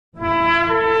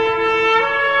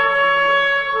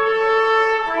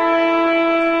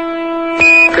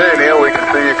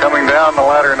on the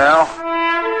ladder now.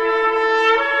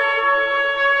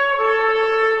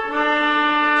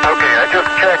 Okay, I just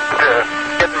checked,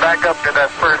 getting back up to that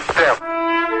first step.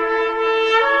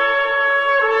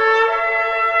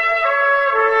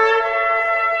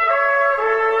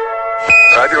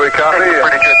 Roger, we copy.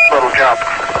 Pretty good little jump.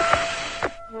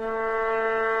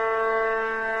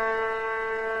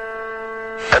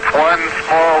 That's one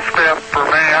small step for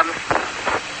man,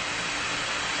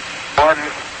 one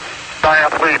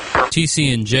giant leap for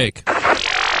TC and Jake.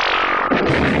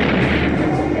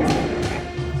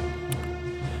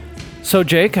 So,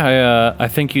 Jake, I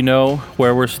think you know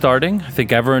where we're starting. I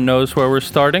think everyone knows where we're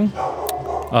starting.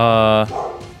 The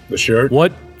shirt?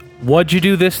 What'd you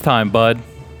do this time, bud?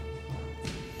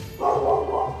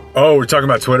 Oh, we're talking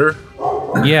about Twitter?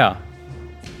 Yeah.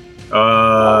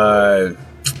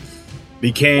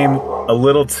 Became a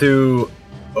little too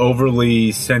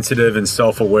overly sensitive and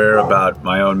self-aware about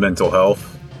my own mental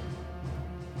health.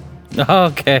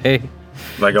 Okay.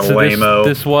 Like a so lame-o.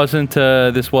 This wasn't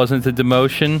a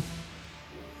demotion?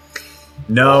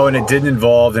 No, and it didn't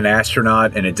involve an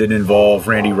astronaut, and it didn't involve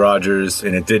Randy Rogers,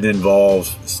 and it didn't involve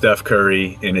Steph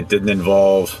Curry, and it didn't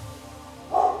involve...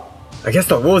 I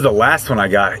guess what was the last one I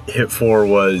got hit for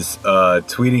was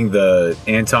tweeting the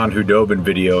Anton Hudobin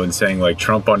video and saying, like,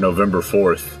 Trump on November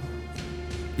 4th.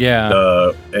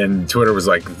 Yeah. And Twitter was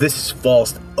like, this is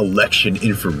false election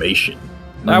information.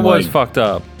 That was fucked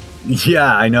up.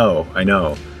 Yeah, I know. I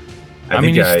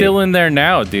mean, you're still in there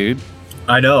now, dude.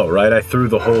 I know, right? I threw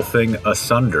the whole thing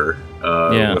asunder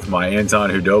with my Anton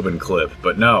Hudobin clip.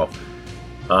 But no,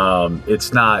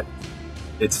 it's not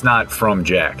from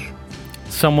Jack.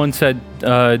 Someone said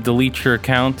delete your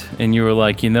account, and you were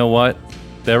like, you know what?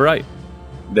 They're right.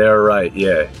 They're right,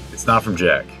 yeah. It's not from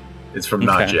Jack. It's from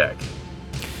not Jack.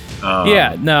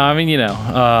 Yeah, no, I mean,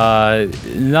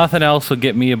 nothing else will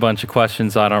get me a bunch of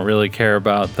questions I don't really care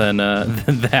about than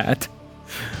that.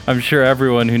 I'm sure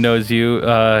everyone who knows you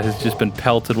has just been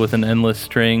pelted with an endless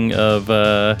string of,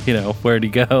 where'd he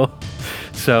go?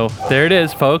 So there it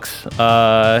is, folks.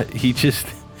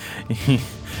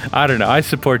 I don't know. I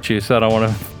support you, so I don't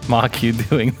want to mock you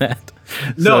doing that.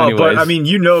 No, but I mean,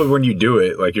 when you do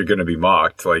it, like, you're going to be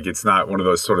mocked. Like, it's not one of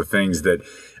those sort of things that,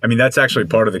 I mean, that's actually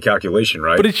part of the calculation,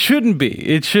 right? But it shouldn't be.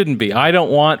 It shouldn't be. I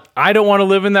don't want to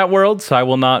live in that world, so I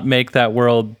will not make that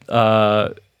world,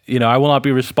 I will not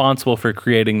be responsible for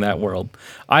creating that world.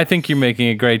 I think you're making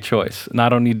a great choice, and I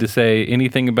don't need to say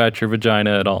anything about your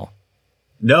vagina at all.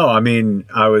 No, I mean,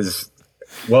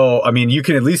 you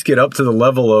can at least get up to the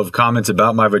level of comments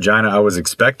about my vagina I was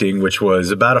expecting, which was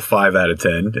about a 5 out of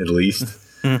 10, at least,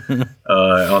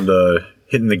 on the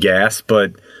hitting the gas.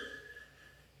 But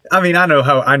I mean, I know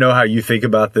how you think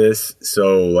about this.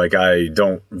 So, like, I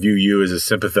don't view you as a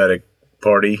sympathetic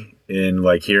party in,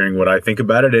 like, hearing what I think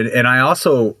about it. And I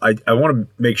also, I want to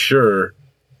make sure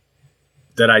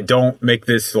that I don't make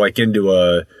this, like,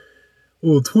 into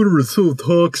Twitter is so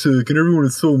toxic and everyone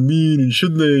is so mean, and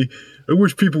shouldn't they... I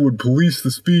wish people would police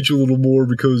the speech a little more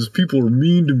because people are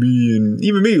mean to me. And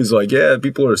even me was like, yeah,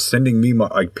 people are sending me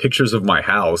pictures of my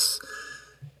house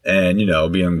and,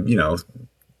 being,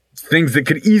 things that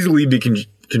could easily be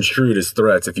construed as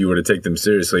threats if you were to take them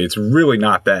seriously. It's really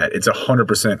not that. It's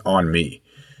 100% on me.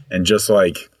 And just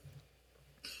like,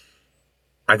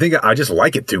 I think I just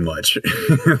like it too much.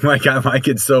 Like, I like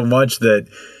it so much that,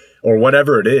 or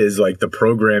whatever it is, like, the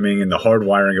programming and the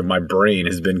hardwiring of my brain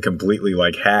has been completely,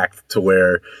 like, hacked to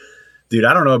where, dude,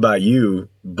 I don't know about you,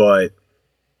 but,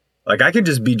 like, I can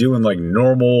just be doing, like,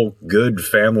 normal, good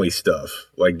family stuff,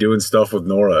 like doing stuff with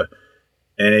Nora,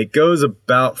 and it goes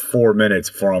about 4 minutes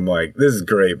before I'm like, this is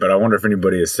great, but I wonder if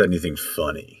anybody has said anything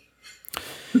funny.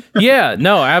 Yeah,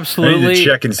 no, absolutely. I need to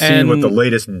check and see what the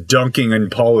latest dunking in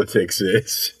politics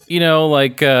is.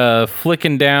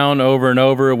 Flicking down over and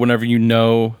over whenever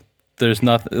there's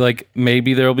nothing, like,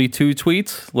 maybe there'll be 2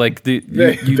 tweets. Like,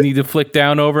 you need to flick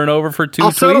down over and over for 2 tweets?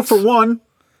 I'll settle for 1.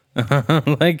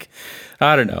 Like,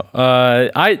 I don't know.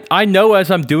 I know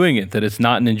as I'm doing it that it's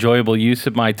not an enjoyable use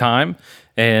of my time,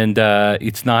 and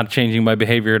it's not changing my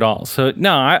behavior at all. So,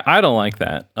 no, I don't like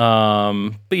that.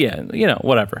 But yeah,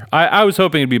 whatever. I was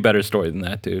hoping it'd be a better story than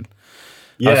that, dude.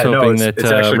 Yeah, I was hoping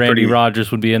it's Randy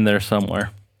Rogers would be in there somewhere.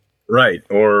 Right,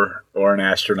 or an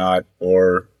astronaut,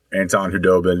 or Anton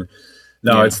Hudobin.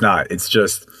 No, It's not. It's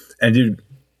just, and dude,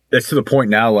 it's to the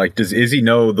point now, like, does Izzy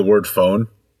know the word phone?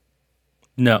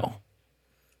 No.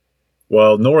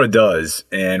 Well, Nora does,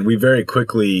 and we very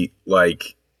quickly,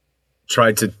 like,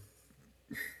 tried to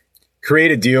create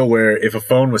a deal where if a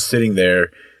phone was sitting there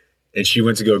and she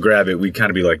went to go grab it, we'd kind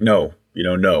of be like, no,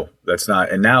 no, that's not.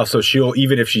 And now, so she'll,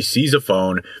 even if she sees a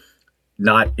phone,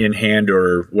 not in hand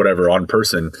or whatever on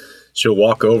person, she'll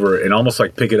walk over and almost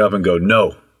like pick it up and go,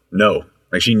 no.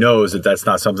 Like she knows that that's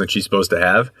not something she's supposed to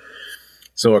have.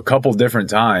 So a couple different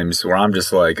times where I'm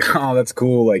just like, oh, that's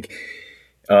cool. Like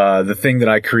the thing that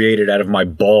I created out of my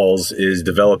balls is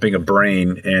developing a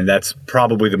brain. And that's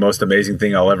probably the most amazing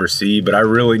thing I'll ever see. But I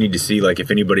really need to see like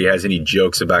if anybody has any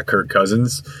jokes about Kirk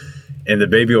Cousins. And the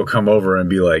baby will come over and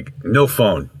be like, no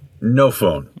phone.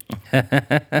 And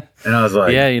I was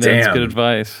like, yeah, damn, that's good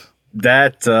advice.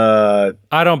 That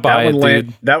I don't buy it,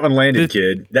 dude. That one landed,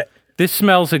 kid. This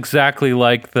smells exactly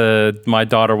like my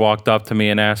daughter walked up to me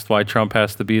and asked why Trump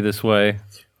has to be this way.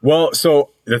 Well, so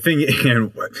the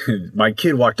thing, my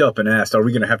kid walked up and asked, are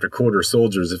we going to have to quarter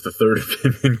soldiers if the Third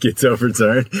Amendment gets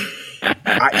overturned?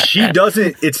 She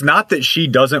doesn't, it's not that she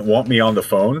doesn't want me on the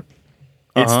phone.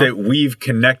 It's that we've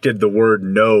connected the word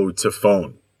no to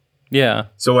phone. Yeah.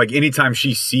 So like anytime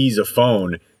she sees a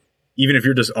phone, even if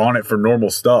you're just on it for normal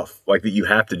stuff like that you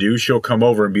have to do, she'll come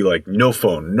over and be like, no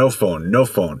phone, phone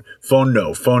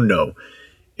no.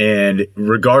 And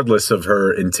regardless of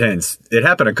her intents, it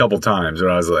happened a couple times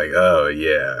where I was like, oh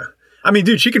yeah. I mean,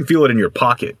 dude, she can feel it in your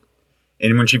pocket.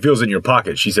 And when she feels it in your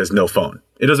pocket, she says no phone.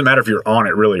 It doesn't matter if you're on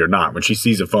it really or not. When she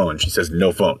sees a phone, she says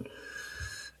no phone.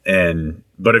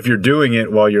 But if you're doing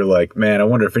it while you're like, man, I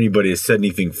wonder if anybody has said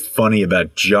anything funny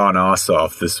about John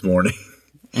Ossoff this morning.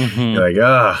 You're like,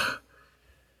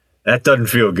 that doesn't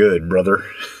feel good, brother.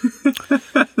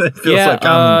 That feels like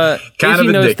I'm kind of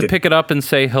knows addicted. to pick it up and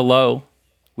say hello,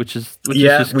 which is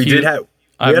just we cute. did have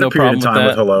I have a no period problem of time with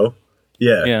with hello.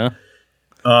 Yeah. Yeah.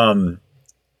 And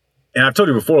I've told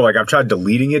you before, like I've tried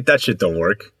deleting it. That shit don't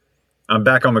work. I'm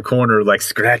back on the corner, like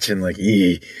scratching, like,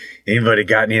 anybody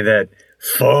got any of that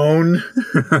phone?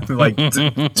 Like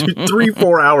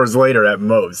 3-4 hours later at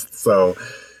most. So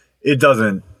it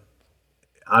doesn't.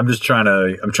 I'll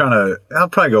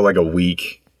probably go like a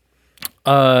week.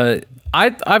 I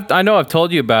know I've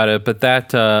told you about it, but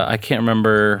that I can't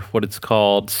remember what it's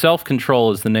called.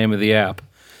 Self-Control is the name of the app.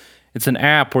 It's an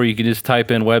app where you can just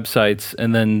type in websites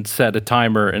and then set a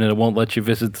timer, and it won't let you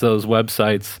visit those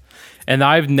websites. And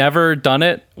I've never done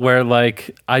it where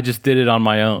like I just did it on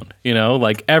my own,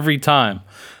 like every time.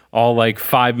 All like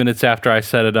 5 minutes after I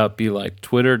set it up, be like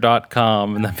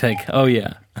twitter.com, and I think, oh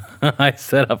yeah, I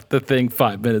set up the thing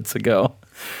 5 minutes ago.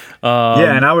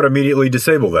 Yeah, and I would immediately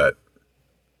disable that.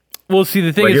 Well, see,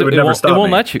 the thing Like, is, it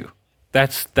won't me. let you.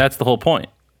 That's the whole point.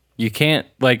 You can't,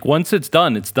 like, once it's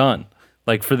done, it's done.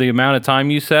 Like, for the amount of time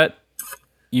you set,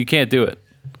 you can't do it.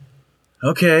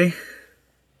 Okay.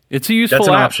 It's a useful That's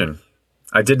an app. option.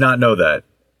 I did not know that.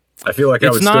 I feel like I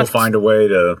It's would not- still find a way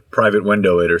to private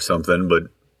window it or something, but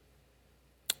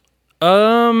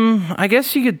I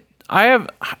guess you could. I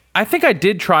think I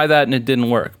did try that and it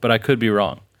didn't work, but I could be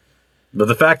wrong.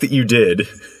 the fact that you did.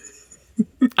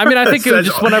 I mean, I think it was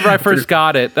Says- just whenever I first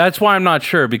got it. That's why I'm not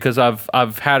sure, because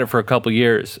I've had it for a couple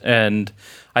years, and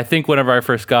I think whenever I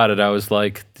first got it, I was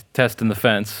like testing the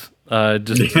fence,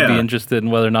 just to be interested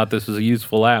in whether or not this was a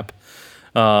useful app.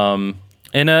 And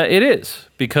it is,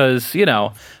 because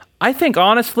I think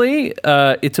honestly,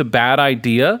 it's a bad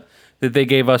idea that they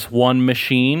gave us one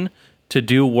machine to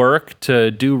do work,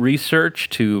 to do research,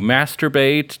 to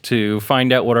masturbate, to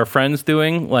find out what our friend's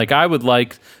doing. Like, I would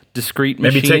like discrete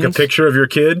machines. Maybe take a picture of your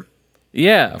kid.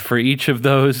 Yeah, for each of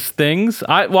those things.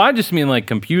 I just mean like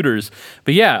computers,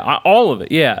 but yeah, all of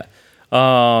it. Yeah.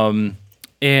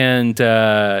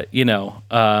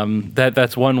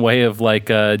 That's one way of like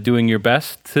doing your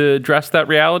best to address that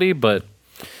reality, but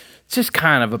it's just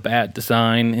kind of a bad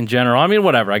design in general. I mean,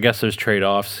 whatever. I guess there's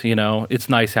trade-offs. It's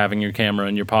nice having your camera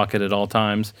in your pocket at all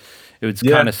times. It would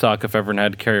kind of suck if everyone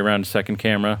had to carry around a second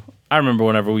camera. I remember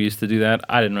whenever we used to do that,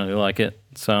 I didn't really like it.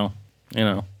 So,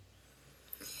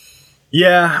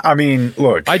 Yeah, I mean,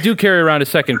 look. I do carry around a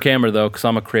second camera though, because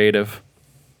I'm a creative.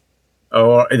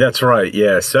 Oh, that's right.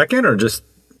 Yeah, second or just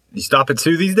you stop at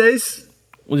 2 these days?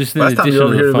 Well, just in Last time you addition were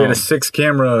over to here, the we had phone. a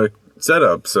 6-camera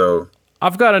setup. So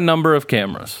I've got a number of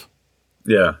cameras.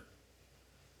 yeah,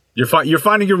 you're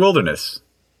finding your wilderness.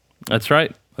 That's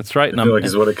right. That's right. I feel like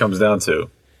is what it comes down to.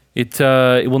 It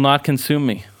will not consume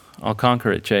me. I'll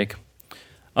conquer it, Jake.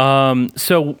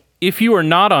 So if you are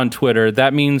not on Twitter,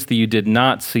 that means that you did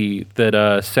not see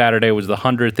that Saturday was the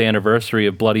 100th anniversary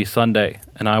of Bloody Sunday,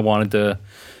 and I wanted to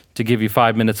give you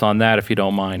 5 minutes on that, if you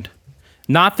don't mind.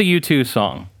 Not the U2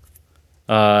 song.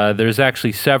 There's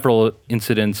actually several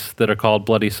incidents that are called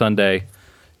Bloody Sunday.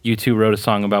 U2 wrote a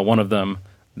song about one of them.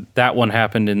 That one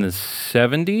happened in the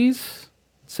 70s?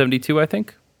 72, I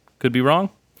think. Could be wrong.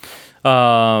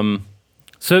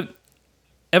 So,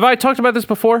 have I talked about this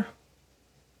before?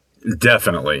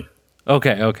 Definitely.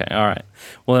 Okay, all right.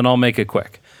 Well, then I'll make it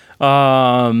quick.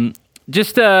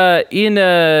 Just in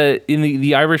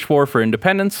the Irish War for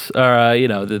Independence,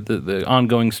 the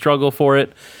ongoing struggle for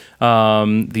it.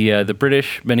 The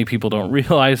British, many people don't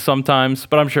realize sometimes,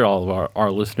 but I'm sure all of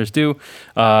our listeners do,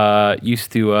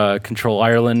 used to control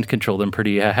Ireland, control them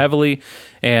pretty heavily.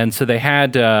 And so they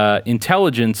had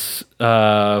intelligence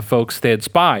folks, they had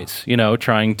spies,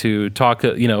 trying to talk,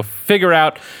 figure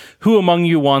out who among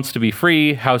you wants to be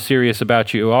free, how serious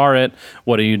about you are it,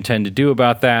 what do you intend to do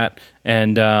about that,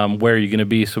 and where are you going to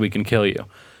be so we can kill you.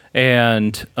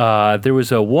 And there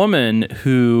was a woman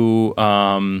who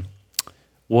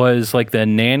was like the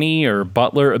nanny or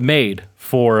butler, maid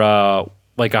for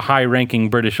like a high-ranking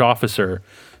British officer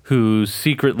who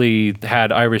secretly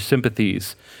had Irish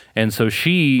sympathies. And so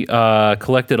she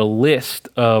collected a list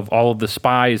of all of the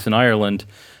spies in Ireland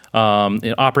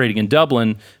operating in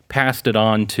Dublin, passed it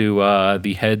on to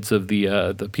the heads of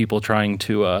the people trying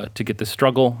to get this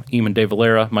struggle, Eamon de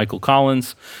Valera, Michael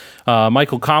Collins.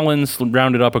 Michael Collins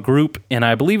rounded up a group, and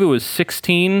I believe it was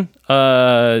 16,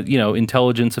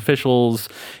 intelligence officials.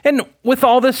 And with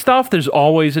all this stuff, there's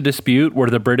always a dispute where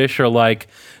the British are like,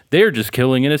 they're just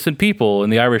killing innocent people.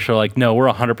 And the Irish are like, no, we're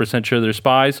 100% sure they're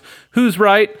spies. Who's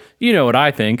right? You know what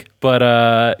I think. But,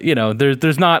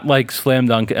 there's not like slam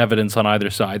dunk evidence on either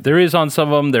side. There is on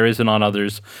some of them. There isn't on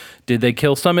others. Did they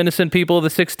kill some innocent people of the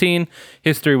 16?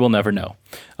 History will never know.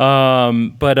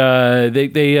 But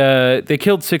they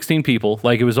killed 16 people.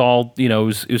 Like it was all, it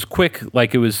was quick.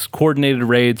 Like it was coordinated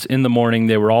raids in the morning.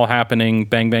 They were all happening,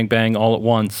 bang, bang, bang, all at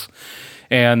once.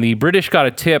 And the British got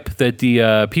a tip that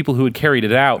the people who had carried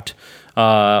it out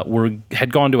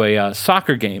had gone to a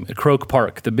soccer game at Croke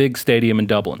Park, the big stadium in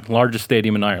Dublin, largest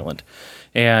stadium in Ireland.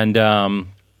 And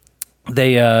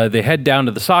they head down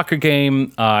to the soccer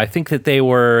game. I think that they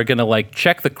were going to like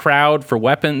check the crowd for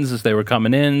weapons as they were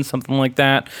coming in, something like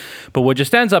that. But what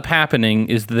just ends up happening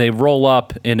is that they roll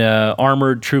up in a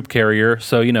armored troop carrier.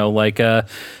 So,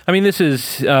 this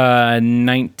is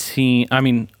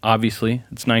obviously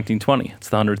it's 1920. It's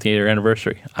the 100th year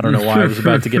anniversary. I don't know why I was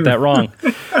about to get that wrong.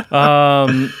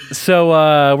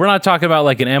 So we're not talking about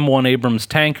like an M1 Abrams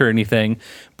tank or anything,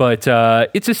 but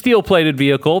it's a steel-plated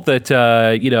vehicle that,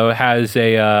 has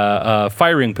a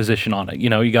firing position on it.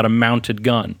 You got a mounted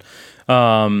gun.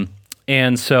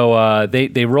 And so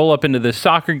they roll up into this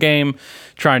soccer game,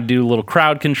 trying to do a little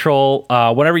crowd control.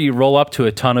 Whenever you roll up to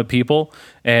a ton of people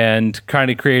and kind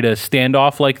of create a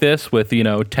standoff like this with,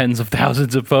 tens of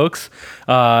thousands of folks,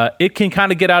 it can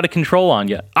kind of get out of control on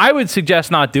you. I would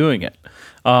suggest not doing it.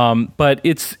 But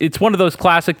it's one of those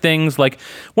classic things. Like,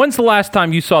 when's the last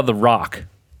time you saw The Rock,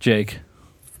 Jake?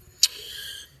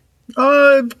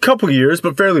 A couple years,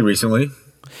 but fairly recently.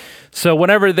 So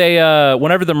whenever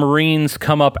the Marines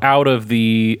come up out of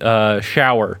the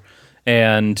shower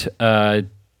and Ed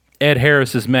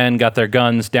Harris's men got their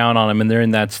guns down on him and they're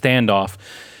in that standoff,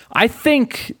 I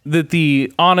think that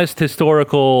the honest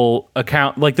historical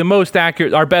account, like the most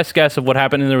accurate, our best guess of what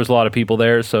happened, and there was a lot of people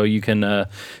there, so you can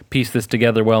piece this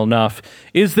together well enough,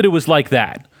 is that it was like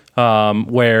that,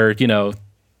 where,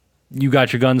 you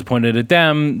got your guns pointed at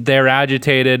them, they're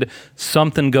agitated,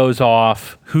 something goes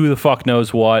off, who the fuck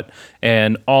knows what,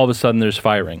 and all of a sudden there's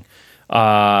firing.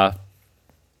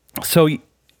 So,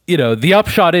 the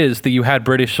upshot is that you had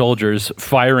British soldiers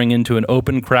firing into an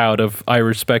open crowd of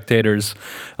Irish spectators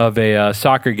of a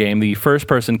soccer game. The first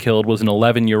person killed was an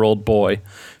 11-year-old boy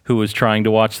who was trying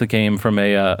to watch the game from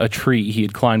a tree. He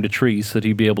had climbed a tree so that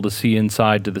he'd be able to see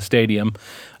inside to the stadium.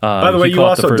 By the way, you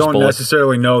also don't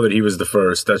necessarily know that he was the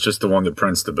first. That's just the one that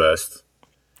prints the best.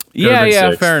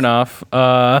 Yeah, fair enough.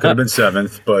 Could have been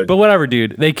seventh, but whatever,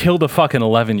 dude. They killed a fucking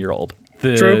 11-year-old.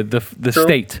 The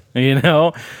state, and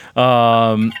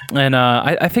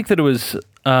I think that it was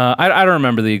I don't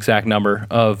remember the exact number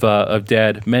of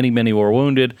dead. Many were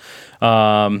wounded.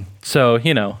 So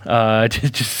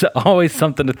just always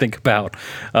something to think about.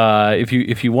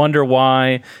 If you wonder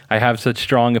why I have such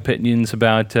strong opinions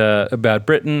about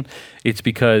Britain, it's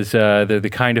because they're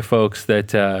the kind of folks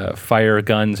that fire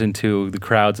guns into the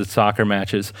crowds at soccer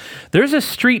matches. There's a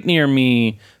street near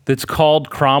me that's called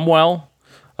Cromwell.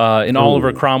 And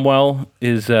Oliver Cromwell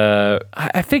is,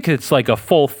 I think it's like a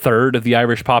full third of the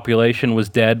Irish population was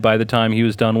dead by the time he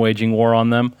was done waging war on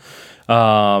them.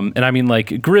 And I mean,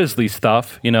 like, grisly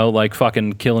stuff, like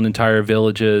fucking killing entire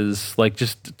villages, like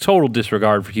just total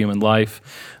disregard for human life,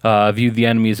 viewed the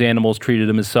enemy as animals, treated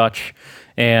them as such.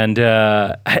 And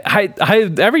I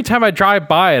every time I drive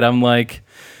by it, I'm like,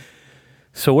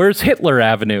 so where's Hitler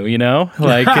Avenue,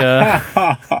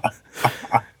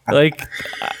 Like,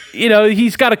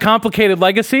 he's got a complicated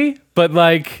legacy, but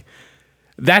like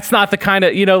that's not the kind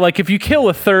of, like if you kill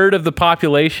a third of the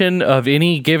population of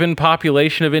any given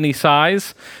population of any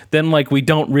size, then like we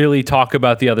don't really talk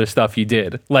about the other stuff you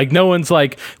did. Like no one's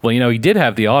like, well, he did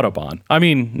have the Autobahn. I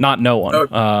mean, not no one.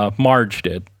 Marge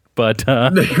did, but I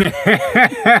didn't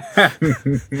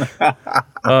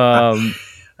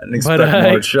expect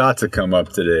Marge Shot to come up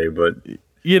today, but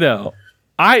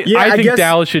I think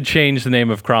Dallas should change the name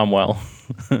of Cromwell.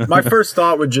 My first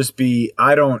thought would just be,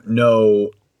 I don't know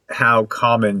how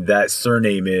common that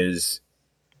surname is,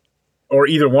 or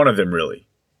either one of them really.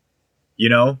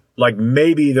 Like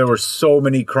maybe there were so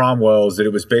many Cromwells that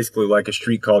it was basically like a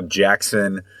street called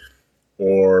Jackson,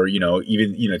 or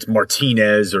even it's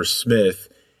Martinez or Smith,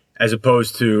 as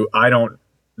opposed to, I don't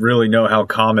really know how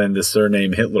common the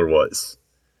surname Hitler was.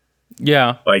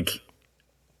 Yeah, like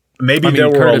maybe there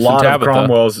were Curtis a lot of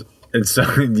Cromwells, and so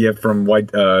from White.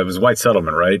 It was White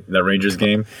Settlement, right? That Rangers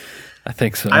game. I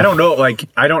think so. I don't know. Like,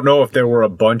 I don't know if there were a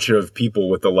bunch of people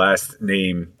with the last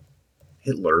name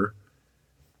Hitler.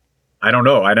 I don't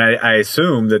know. And I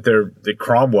assume that the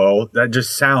Cromwell, that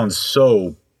just sounds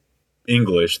so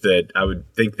English that I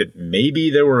would think that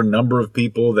maybe there were a number of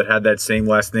people that had that same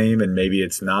last name, and maybe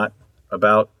it's not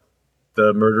about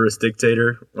the murderous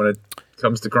dictator when it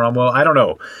comes to Cromwell. I don't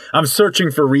know. I'm searching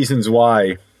for reasons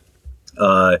why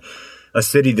a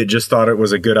city that just thought it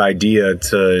was a good idea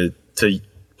to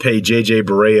pay JJ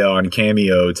Barea on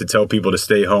Cameo to tell people to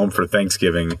stay home for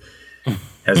Thanksgiving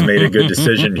has made a good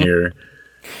decision here.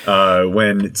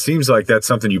 When it seems like that's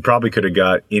something you probably could have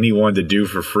got anyone to do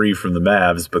for free from the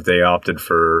Mavs, but they opted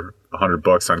for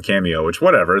 $100 on Cameo, which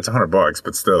whatever, it's $100,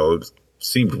 but still it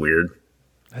seemed weird.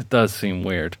 It does seem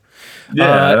weird.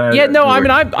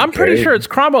 I'm pretty sure it's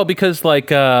Cromwell because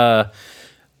like,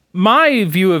 my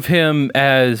view of him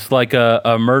as like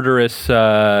a murderous,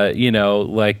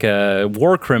 like a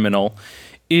war criminal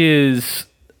is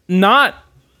not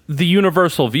the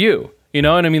universal view. And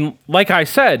I mean, like I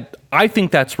said, I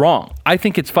think that's wrong. I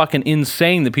think it's fucking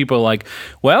insane that people are like,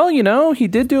 well, he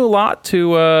did do a lot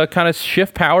to kind of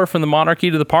shift power from the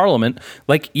monarchy to the parliament.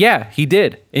 Like, yeah, he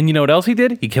did. And you know what else he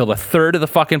did? He killed a third of the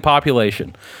fucking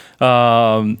population.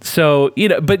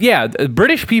 But yeah,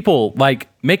 British people like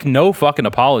make no fucking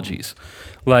apologies.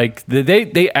 Like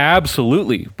they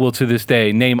absolutely will to this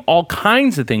day name all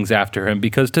kinds of things after him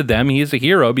because to them he is a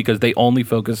hero because they only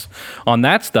focus on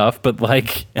that stuff. But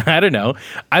like, I don't know,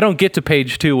 I don't get to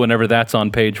page 2 whenever that's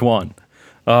on page 1.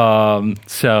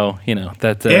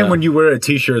 That. And when you wear a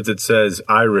T-shirt that says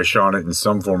Irish on it in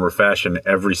some form or fashion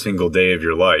every single day of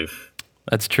your life.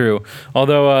 That's true.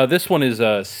 Although this one is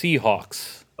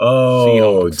Seahawks. Oh,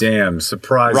 Seahawks. Damn.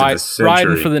 Surprise of the century.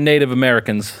 Riding for the Native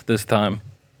Americans this time.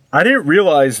 I didn't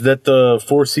realize that the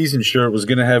Four Seasons shirt was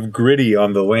going to have Gritty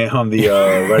on the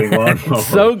riding lawnmower.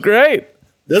 So great.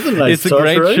 That's a nice It's a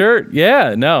great right? shirt.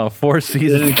 Yeah, no, Four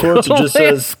Seasons. And in quotes it just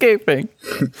says, escaping.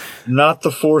 Not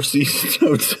the Four Seasons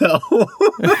Hotel.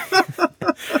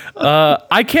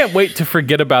 I can't wait to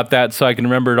forget about that so I can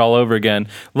remember it all over again.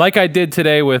 Like I did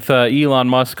today with Elon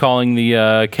Musk calling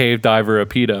the cave diver a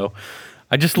pedo.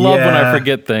 I just love when I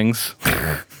forget things.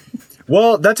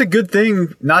 Well, that's a good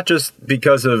thing, not just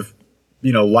because of,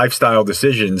 lifestyle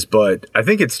decisions, but I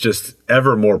think it's just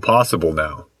ever more possible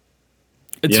now.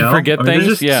 To forget things?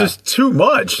 It's just too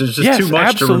much. There's just too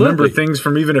much to remember things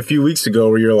from even a few weeks ago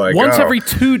where you're like, once every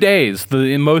 2 days,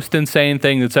 the most insane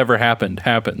thing that's ever happened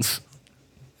happens.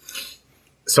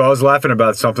 So I was laughing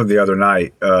about something the other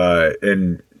night,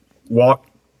 and walk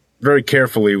very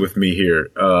carefully with me here.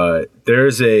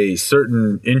 There's a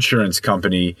certain insurance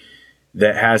company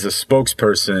that has a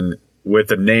spokesperson with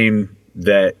a name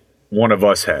that one of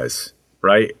us has,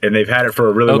 right? And they've had it for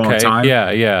a really long time.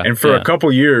 Yeah. And for a couple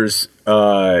years,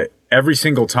 every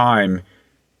single time,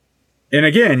 and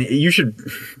again,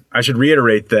 I should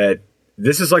reiterate that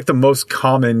this is like the most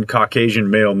common Caucasian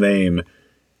male name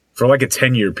for like a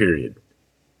 10-year period.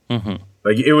 Mm-hmm.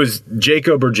 Like it was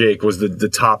Jacob or Jake was the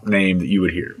top name that you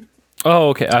would hear. Oh,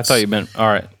 okay. I thought you meant, all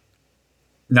right.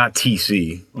 Not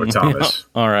TC or Thomas.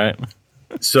 All right.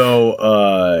 So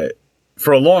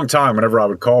for a long time, whenever I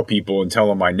would call people and tell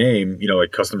them my name,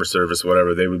 like customer service,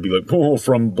 whatever, they would be like, "Oh,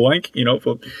 from blank," You're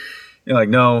like,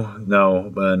 no,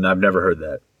 and I've never heard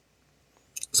that.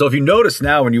 So if you notice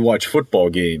now when you watch football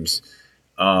games,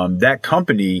 that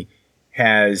company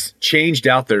has changed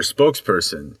out their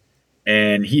spokesperson,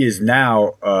 and he is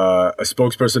now a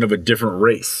spokesperson of a different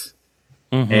race,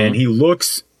 and he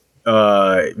looks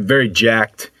very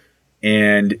jacked,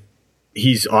 and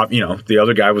he's, the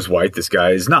other guy was white. This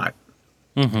guy is not.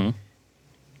 Mm-hmm.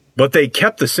 But they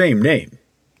kept the same name.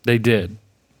 They did.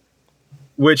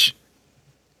 Which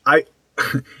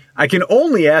I can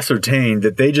only ascertain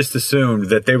that they just assumed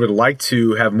that they would like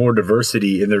to have more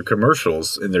diversity in their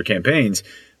commercials, in their campaigns,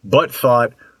 but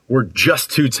thought we're just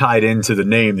too tied into the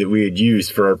name that we had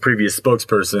used for our previous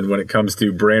spokesperson when it comes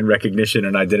to brand recognition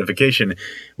and identification.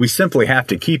 We simply have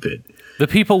to keep it. The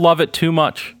people love it too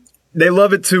much. They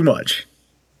love it too much.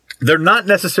 They're not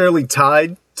necessarily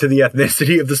tied to the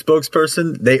ethnicity of the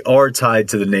spokesperson. They are tied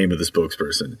to the name of the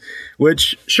spokesperson,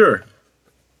 which, sure,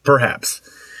 perhaps.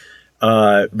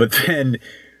 But then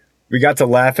we got to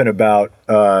laughing about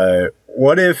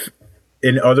what if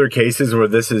in other cases where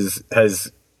this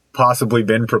has possibly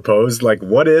been proposed, like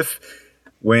what if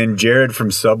when Jared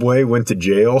from Subway went to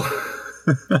jail,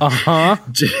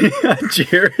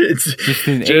 Jared's just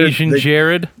an Asian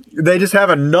Jared. They just have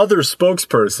another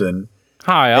spokesperson.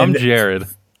 Hi, I'm Jared.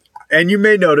 And you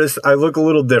may notice I look a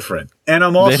little different, and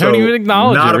I'm also they don't even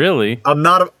acknowledge it. Really, I'm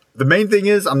not. The main thing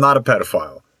is I'm not a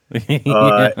pedophile.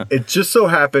 It just so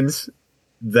happens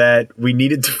that we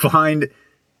needed to find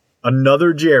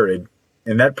another Jared,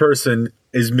 and that person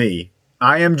is me.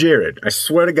 I am Jared. I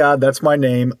swear to God, that's my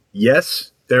name.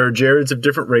 Yes, there are Jareds of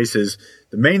different races.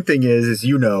 The main thing is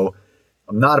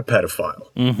I'm not a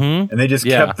pedophile. Mm-hmm. And they just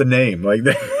kept the name like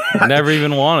that. Never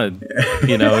even wanted.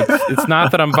 It's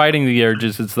not that I'm fighting the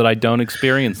urges; it's that I don't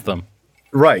experience them.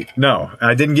 Right. No,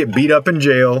 I didn't get beat up in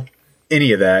jail.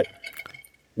 Any of that.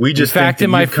 We just in fact, in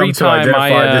my free time,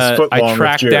 I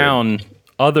track down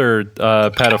other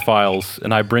pedophiles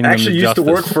and I bring them to justice.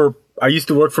 I used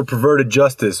to work for Perverted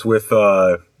Justice with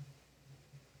what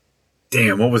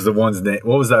was the one's name?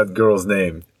 What was that girl's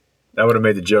name? That would have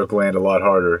made the joke land a lot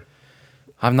harder.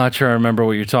 I'm not sure I remember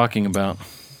what you're talking about.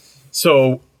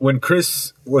 So when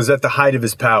Chris was at the height of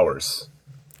his powers,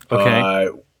 with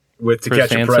To Chris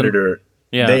Catch a Predator,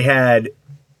 they had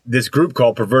this group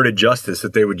called Perverted Justice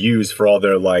that they would use for all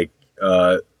their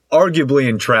arguably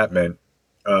entrapment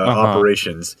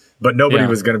operations, but nobody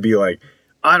was going to be like,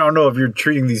 I don't know if you're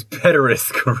treating these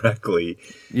pederasts correctly.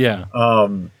 Yeah.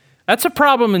 That's a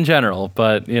problem in general,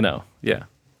 but yeah.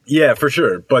 Yeah, for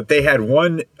sure. But they had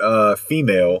one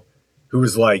female who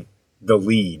was like the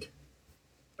lead.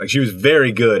 Like she was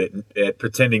very good at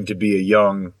pretending to be a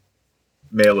young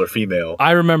male or female.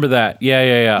 I remember that.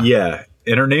 Yeah. Yeah.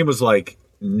 And her name was like,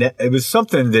 it was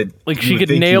something that like she could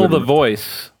nail the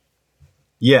voice.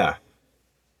 Yeah.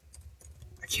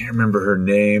 I can't remember her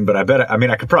name, but I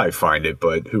could probably find it,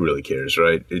 but who really cares,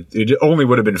 right? It only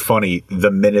would have been funny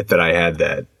the minute that I had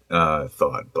that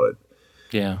thought, but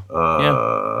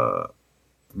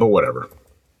but whatever.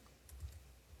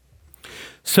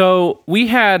 So we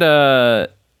had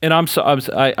and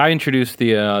I introduced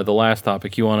the last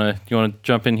topic. You wanna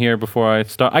jump in here before I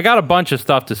start? I got a bunch of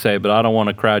stuff to say, but I don't want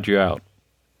to crowd you out.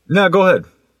 No, go ahead.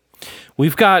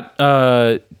 We've got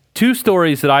two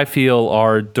stories that I feel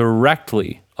are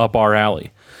directly up our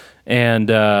alley. And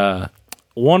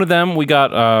one of them we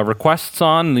got requests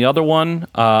on, and the other one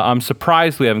I'm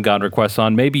surprised we haven't gotten requests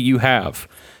on. Maybe you have,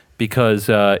 because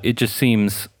it just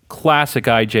seems classic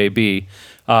IJB.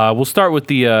 We'll start with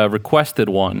the requested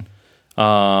one.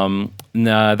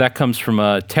 That comes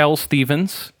from Tell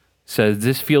Stevens. Says,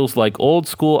 this feels like old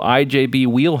school IJB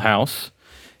wheelhouse.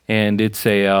 And it's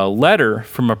a letter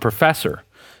from a professor.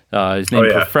 His name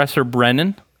is Professor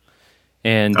Brennan.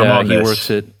 And he works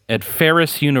at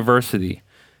Ferris University.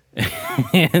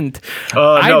 And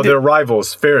they're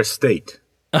rivals. Ferris State.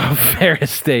 Oh,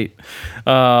 Ferris State.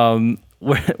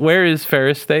 Where is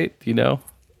Ferris State? Do you know?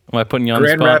 Am I putting you on the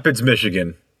spot? Grand Rapids,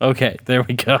 Michigan. Okay, there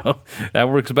we go. That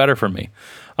works better for me.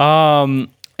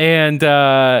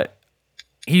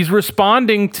 He's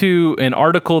responding to an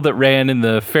article that ran in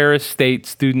the Ferris State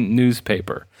student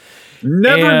newspaper.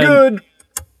 Never good.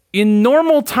 In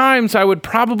normal times, I would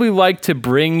probably like to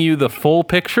bring you the full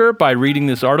picture by reading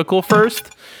this article first,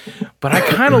 but I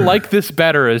kind of like this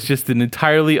better as just an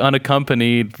entirely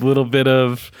unaccompanied little bit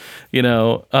of,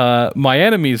 my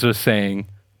enemies was saying,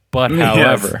 but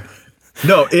however.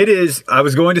 No, it is. I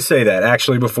was going to say that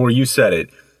actually before you said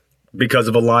it because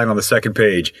of a line on the second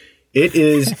page. It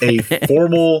is a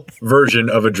formal version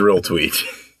of a drill tweet.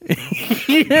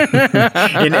 In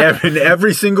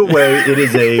every single way, it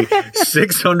is a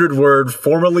 600-word,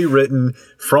 formally written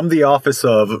from the office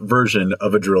of version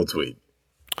of a drill tweet.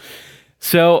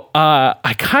 So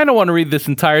I kind of want to read this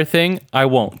entire thing. I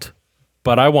won't,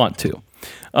 but I want to.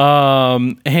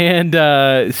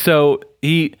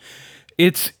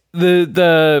 It's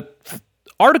the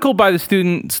article by the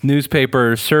student's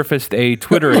newspaper surfaced a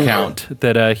Twitter account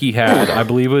that he had. I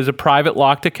believe it was a private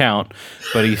locked account,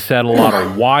 but he said a lot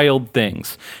of wild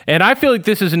things. And I feel like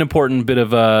this is an important bit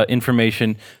of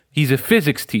information. He's a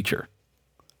physics teacher.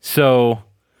 So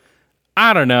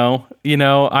I don't know.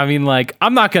 I mean, like,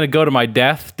 I'm not going to go to my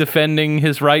death defending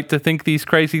his right to think these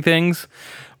crazy things,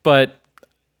 but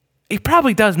he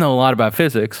probably does know a lot about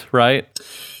physics, right?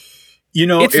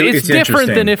 It's different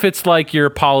than if it's like your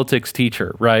politics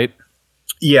teacher, right?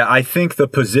 Yeah, I think the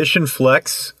position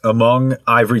flex among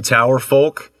ivory tower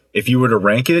folk, if you were to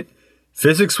rank it,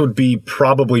 physics would be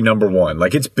probably number one.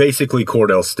 Like, it's basically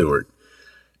Cordell Stewart.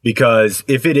 Because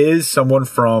if it is someone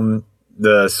from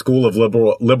the school of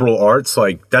liberal arts,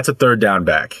 like, that's a third down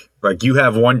back. Like, you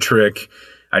have one trick.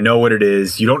 I know what it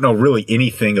is. You don't know really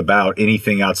anything about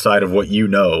anything outside of what you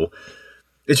know.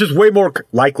 It's just way more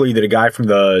likely that a guy from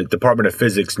the Department of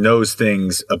Physics knows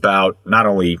things about not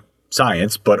only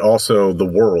science, but also the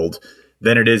world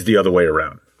than it is the other way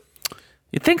around.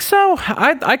 You think so?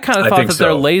 I kind of thought that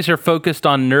they're laser focused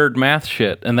on nerd math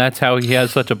shit, and that's how he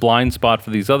has such a blind spot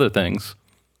for these other things.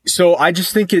 So I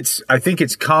think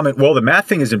it's common. Well, the math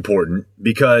thing is important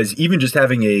because even just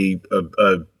having a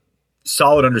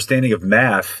solid understanding of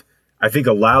math, I think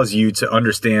allows you to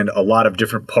understand a lot of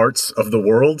different parts of the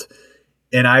world.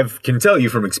 And I can tell you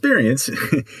from experience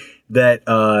that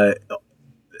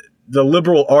the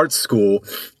liberal arts school,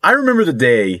 I remember the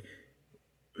day,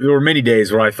 there were many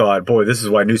days where I thought, boy, this is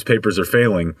why newspapers are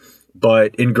failing.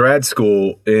 But in grad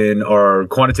school, in our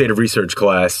quantitative research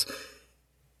class,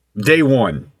 day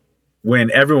one,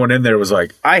 when everyone in there was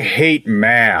like, I hate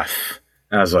math.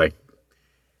 And I was like,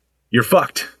 you're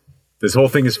fucked. This whole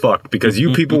thing is fucked because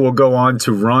you people will go on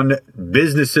to run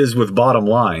businesses with bottom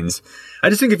lines. I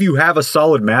just think if you have a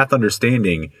solid math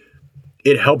understanding,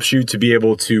 it helps you to be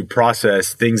able to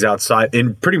process things outside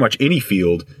in pretty much any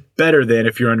field better than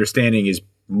if your understanding is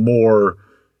more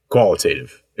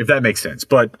qualitative, if that makes sense.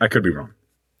 But I could be wrong.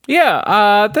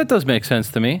 Yeah, that does make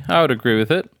sense to me. I would agree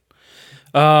with it.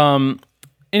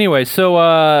 Anyway, so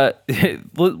I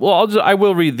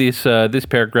will read this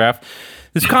paragraph.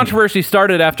 This controversy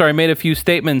started after I made a few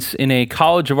statements in a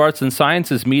College of Arts and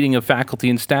Sciences meeting of faculty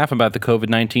and staff about the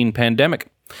COVID-19 pandemic.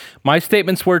 My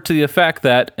statements were to the effect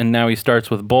that, and now he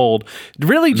starts with bold,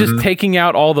 really just taking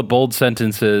out all the bold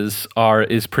sentences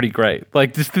is pretty great.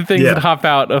 Like, just the things that hop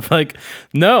out of like,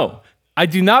 no, I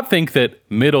do not think that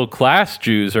middle-class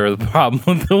Jews are the problem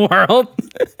with the world.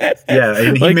 Yeah,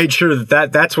 and he made sure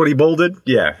that's what he bolded.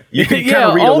 Yeah, you can kind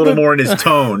of read a little more in his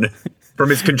tone from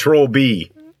his Control B.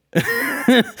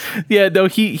 Yeah, no,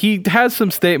 he has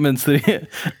some statements that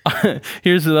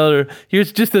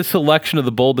here's just a selection of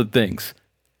the bolded things.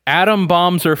 Atom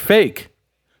bombs are fake.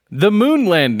 The moon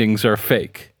landings are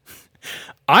fake.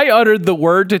 I uttered the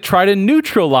word to try to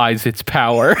neutralize its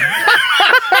power.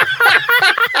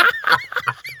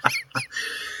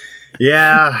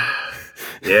 Yeah.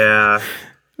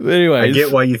 Anyways, I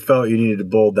get why you felt you needed to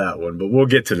bold that one, but we'll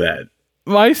get to that.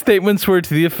 My statements were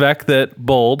to the effect that,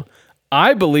 bold,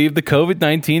 I believe the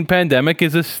COVID-19 pandemic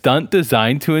is a stunt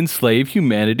designed to enslave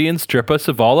humanity and strip us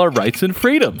of all our rights and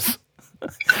freedoms.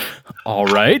 All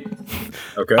right.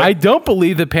 Okay. I don't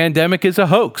believe the pandemic is a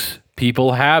hoax.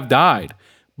 People have died.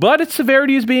 But its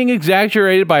severity is being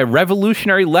exaggerated by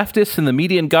revolutionary leftists in the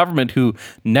media and government who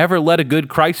never let a good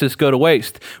crisis go to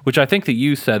waste, which I think that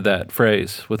you said that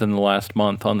phrase within the last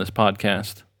month on this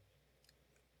podcast.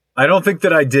 I don't think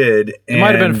that I did. It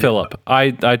might have been Philip.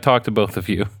 I talked to both of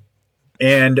you.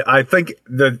 And I think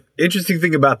the interesting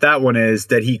thing about that one is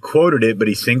that he quoted it, but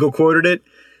he single quoted it.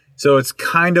 So it's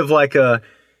kind of like a,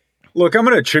 look, I'm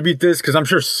going to attribute this because I'm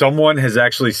sure someone has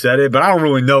actually said it, but I don't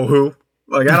really know who.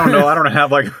 Like, I don't know. I don't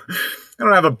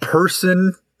have a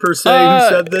person per se who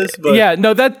said this. But yeah,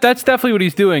 no, that's definitely what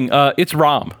he's doing. It's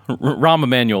Rahm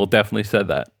Emanuel definitely said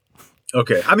that.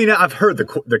 Okay, I mean, I've heard the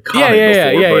comment before,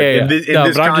 but in this but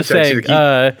I'm context, just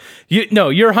saying,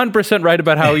 you're 100% right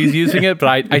about how he's using it, but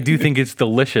I do think it's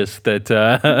delicious that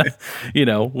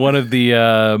one of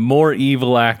the more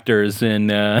evil actors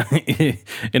in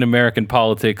American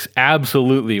politics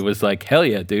absolutely was like, hell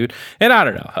yeah, dude. And I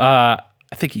don't know,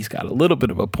 I think he's got a little bit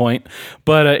of a point,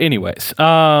 but anyways.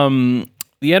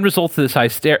 The end result of this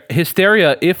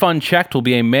hysteria, if unchecked, will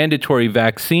be a mandatory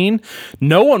vaccine.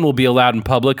 No one will be allowed in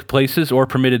public places or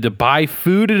permitted to buy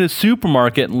food in a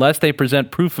supermarket unless they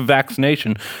present proof of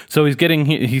vaccination. So he's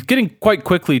getting quite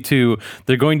quickly to,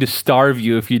 they're going to starve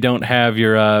you if you don't have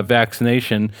your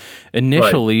vaccination.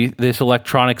 Initially, This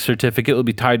electronic certificate will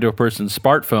be tied to a person's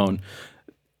smartphone.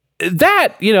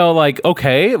 That,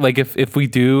 okay, like if we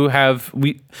do have,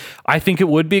 I think it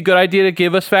would be a good idea to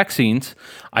give us vaccines.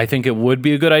 I think it would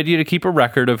be a good idea to keep a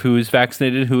record of who is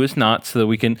vaccinated, who is not, so that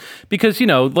we can, because,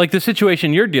 like the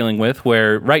situation you're dealing with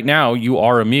where right now you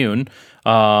are immune,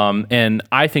 and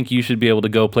I think you should be able to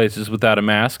go places without a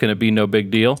mask and it be no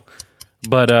big deal.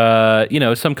 But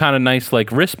some kind of nice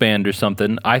like wristband or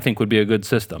something, I think would be a good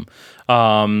system.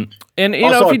 And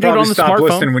also, if you do it on the stop smartphone,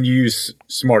 listening when you use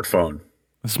smartphone.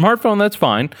 Smartphone, that's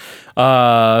fine.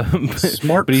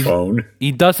 Smartphone. But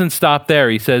he doesn't stop there.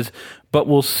 He says, but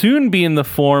will soon be in the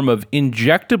form of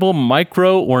injectable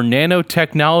micro or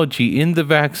nanotechnology in the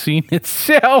vaccine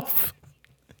itself.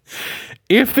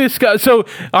 If this guy, so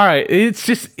all right, it's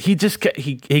just he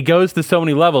goes to so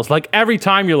many levels. Like every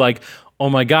time you're like, oh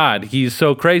my God, he's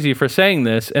so crazy for saying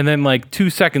this. And then like 2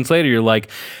 seconds later, you're like,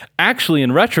 actually,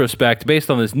 in retrospect, based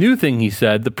on this new thing he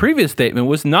said, the previous statement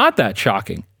was not that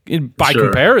shocking by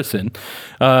comparison.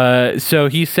 So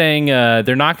he's saying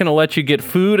they're not going to let you get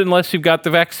food unless you've got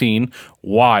the vaccine.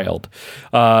 Wild.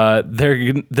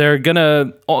 They're going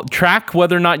to track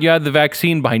whether or not you had the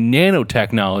vaccine by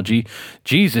nanotechnology.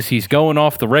 Jesus, he's going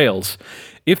off the rails.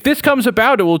 If this comes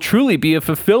about, it will truly be a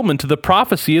fulfillment to the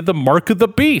prophecy of the mark of the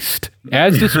beast,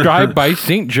 as described by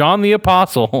St. John the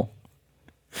Apostle.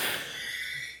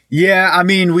 Yeah, I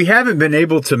mean, we haven't been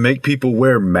able to make people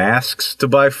wear masks to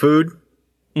buy food,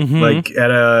 like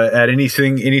at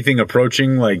anything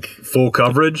approaching like full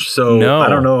coverage. So No. I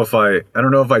don't know if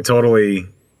I totally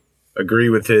agree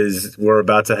with his. We're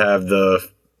about to have the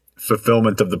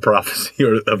fulfillment of the prophecy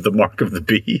or of the mark of the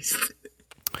beast.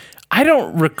 I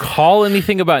don't recall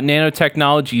anything about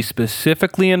nanotechnology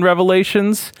specifically in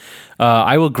Revelations.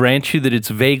 I will grant you that it's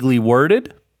vaguely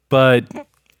worded, but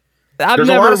I've There's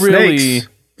never a lot of really... snakes.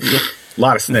 A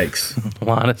lot of snakes. A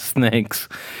lot of snakes.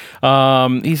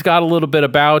 He's got a little bit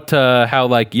about how,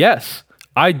 like, yes,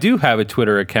 I do have a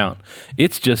Twitter account.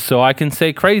 It's just so I can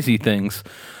say crazy things.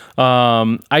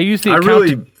 I use the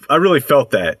account... I really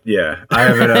felt that. Yeah, I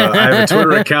have a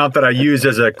Twitter account that I use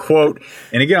as a quote,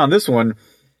 and again on this one,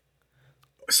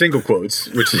 single quotes,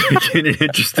 which is again an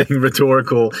interesting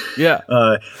rhetorical. Yeah.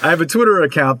 I have a Twitter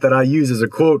account that I use as a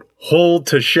quote, hole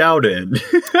to shout in.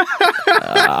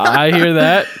 I hear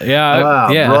that. Yeah.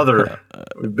 Wow, yeah. brother.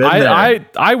 We've been there.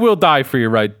 I will die for your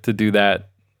right to do that.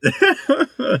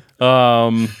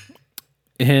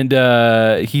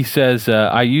 And he says,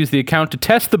 I use the account to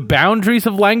test the boundaries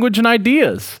of language and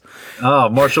ideas. Oh,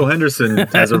 Marshall Henderson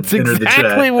has That's entered the chat.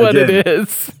 exactly what again. it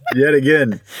is. Yet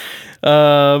again.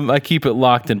 I keep it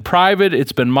locked in private.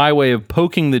 It's been my way of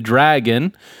poking the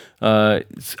dragon. I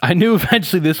knew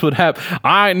eventually this would happen.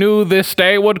 I knew this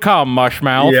day would come,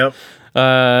 Mushmouth. Yep.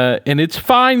 And it's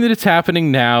fine that it's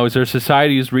happening now as our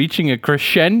society is reaching a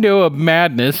crescendo of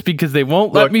madness because they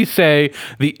won't let me say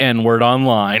the N-word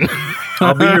online.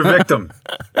 I'll be your victim.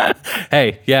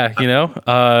 Hey, yeah,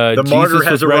 The Jesus martyr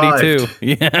has was ready arrived.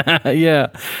 too. Yeah.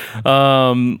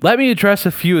 Let me address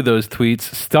a few of those tweets,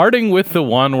 starting with the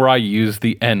one where I use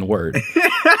the N-word.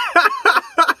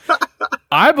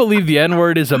 I believe the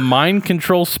N-word is a mind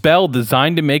control spell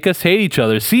designed to make us hate each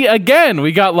other. See, again,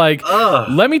 we got like,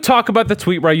 let me talk about the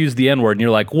tweet where I use the N-word. And you're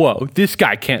like, whoa, this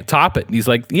guy can't top it. And he's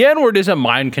like, the N-word is a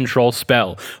mind control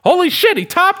spell. Holy shit, he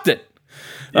topped it.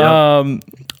 Yep.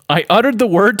 I uttered the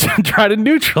word to try to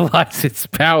neutralize its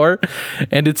power,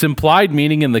 and its implied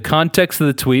meaning in the context of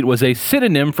the tweet was a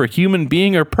synonym for human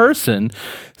being or person,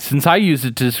 since I used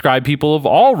it to describe people of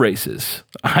all races.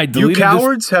 I deleted You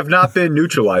cowards have not been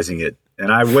neutralizing it, and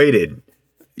I waited.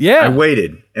 Yeah. I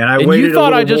waited, and I And waited you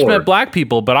thought a I little just more. meant black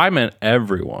people, but I meant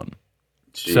everyone.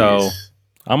 Jeez. So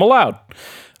I'm allowed.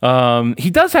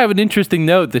 He does have an interesting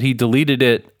note that he deleted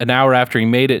it an hour after he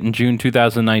made it in June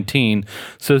 2019.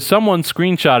 So someone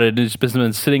screenshotted it and it's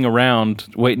been sitting around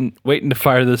waiting to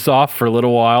fire this off for a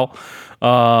little while.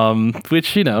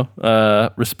 Which,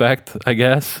 respect, I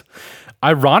guess.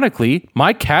 Ironically,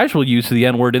 my casual use of the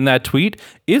N-word in that tweet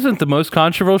isn't the most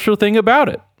controversial thing about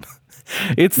it.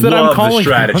 It's that Love I'm calling the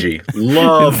strategy.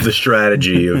 Love the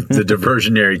strategy of the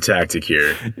diversionary tactic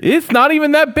here. It's not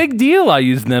even that big deal I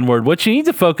use the N-word. What you need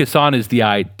to focus on is the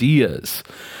ideas.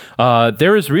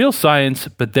 There is real science,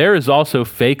 but there is also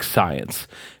fake science.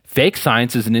 Fake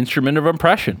science is an instrument of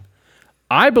oppression.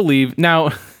 I believe...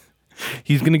 Now,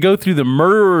 he's going to go through the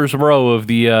murderer's row of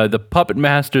the puppet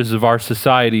masters of our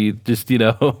society, just,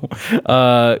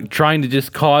 trying to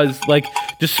just cause,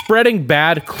 just spreading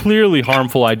bad, clearly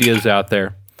harmful ideas out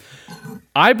there.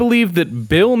 I believe that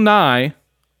Bill Nye,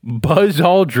 Buzz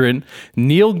Aldrin,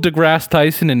 Neil deGrasse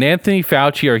Tyson, and Anthony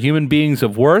Fauci are human beings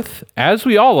of worth, as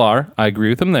we all are. I agree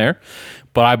with him there.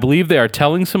 But I believe they are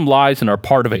telling some lies and are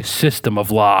part of a system of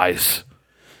lies.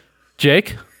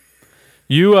 Jake?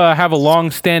 You have a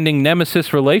long-standing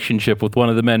nemesis relationship with one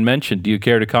of the men mentioned. Do you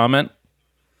care to comment?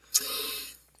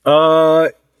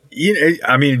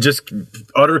 Just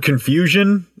utter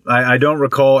confusion. I don't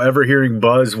recall ever hearing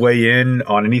Buzz weigh in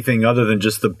on anything other than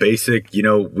just the basic,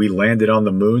 we landed on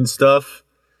the moon stuff.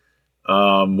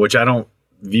 which I don't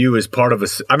view as part of a.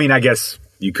 I mean, I guess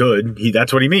you could.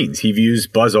 That's what he means. He views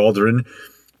Buzz Aldrin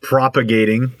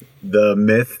propagating the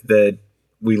myth that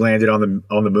we landed on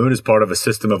the moon as part of a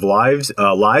system of lies,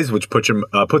 which puts him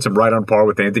right on par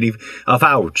with Anthony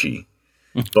Fauci.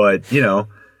 But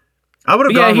I would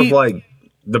have gone with like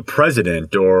the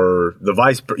president or the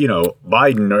vice,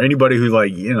 Biden or anybody who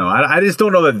I just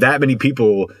don't know that many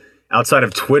people outside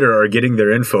of Twitter are getting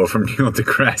their info from Neil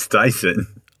deGrasse Tyson.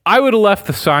 I would have left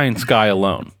the science guy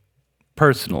alone,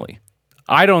 personally.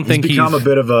 I don't think he's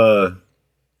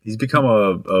become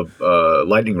a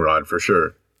lightning rod for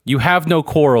sure. You have no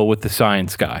quarrel with the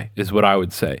science guy, is what I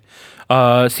would say.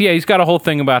 So yeah, he's got a whole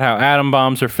thing about how atom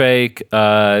bombs are fake.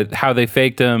 How they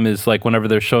faked them is like whenever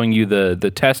they're showing you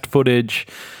the test footage.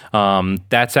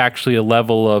 That's actually a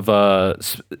level of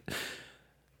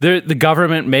the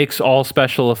government makes all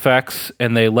special effects,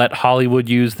 and they let Hollywood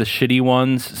use the shitty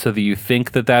ones, so that you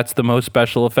think that that's the most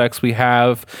special effects we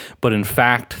have. But in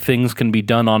fact, things can be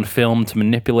done on film to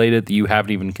manipulate it that you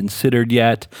haven't even considered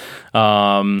yet.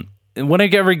 And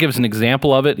whenever he gives an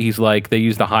example of it, he's like, they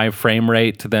used a high frame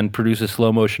rate to then produce a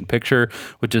slow motion picture,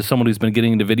 which is someone who's been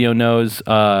getting into video knows.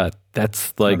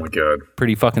 That's like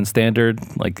pretty fucking standard.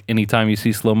 Like anytime you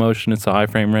see slow motion, it's a high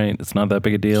frame rate. It's not that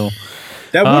big a deal.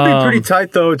 That would be pretty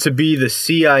tight though, to be the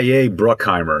CIA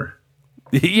Bruckheimer.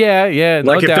 Yeah.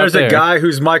 Like if there's a guy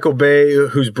who's Michael Bay,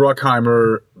 who's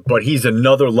Bruckheimer, but he's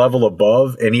another level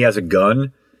above and he has a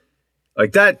gun,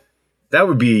 like that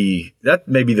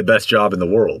may be the best job in the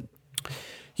world.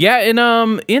 Yeah,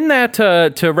 and in that,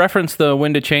 to reference the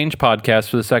When to Change podcast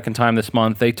for the second time this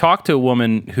month, they talked to a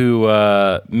woman who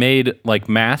made like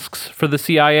masks for the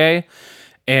CIA,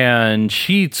 and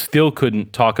she still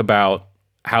couldn't talk about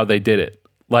how they did it.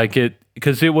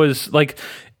 Because it was like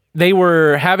they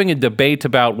were having a debate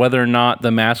about whether or not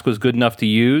the mask was good enough to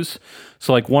use.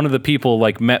 So like one of the people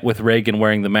like met with Reagan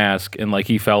wearing the mask, and like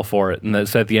he fell for it, and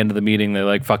that's at the end of the meeting they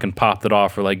like fucking popped it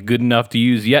off, or like, good enough to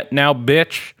use yet now,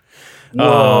 bitch.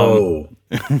 Whoa.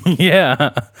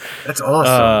 Yeah. That's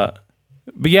awesome.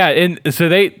 But yeah, and so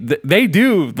they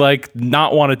do like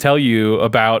not want to tell you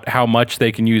about how much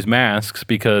they can use masks,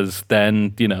 because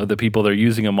then, the people they're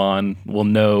using them on will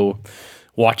know,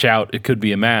 watch out, it could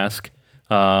be a mask.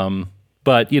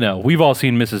 But, we've all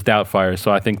seen Mrs. Doubtfire,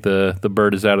 so I think the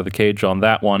bird is out of the cage on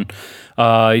that one.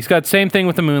 He's got same thing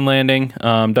with the moon landing.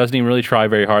 Doesn't even really try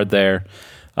very hard there.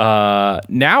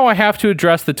 Now I have to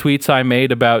address the tweets I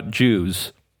made about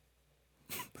Jews.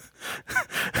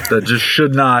 That just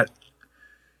should not.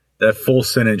 That full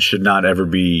sentence should not ever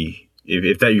be.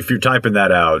 If you're typing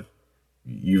that out,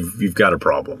 you've got a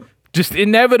problem. Just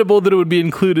inevitable that it would be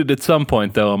included at some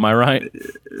point, though. Am I right?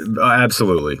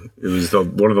 Absolutely. It was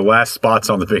one of the last spots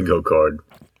on the bingo card.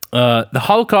 The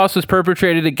Holocaust was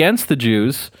perpetrated against the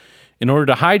Jews in order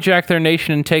to hijack their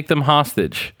nation and take them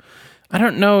hostage. I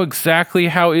don't know exactly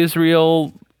how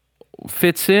Israel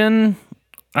fits in.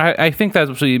 I think that's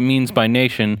what he means by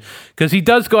nation, because he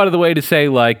does go out of the way to say,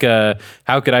 like,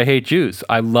 how could I hate Jews?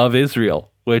 I love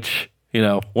Israel, which,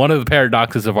 one of the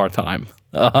paradoxes of our time.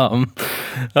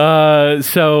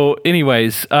 So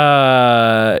anyways,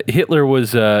 Hitler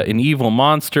was an evil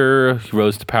monster. He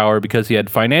rose to power because he had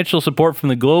financial support from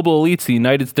the global elites, the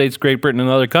United States, Great Britain, and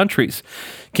other countries.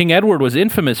 King Edward was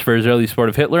infamous for his early support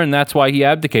of Hitler, and that's why he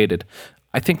abdicated.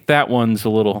 I think that one's a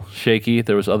little shaky.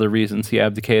 There was other reasons he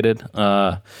abdicated. If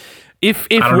I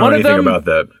don't know one anything of them, about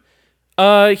that.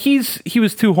 he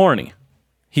was too horny.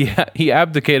 He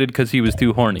abdicated because he was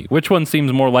too horny. Which one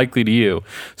seems more likely to you?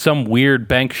 Some weird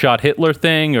bank shot Hitler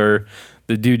thing, or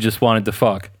the dude just wanted to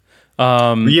fuck?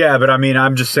 Yeah, but I mean,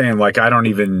 I'm just saying, like, I don't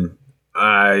even.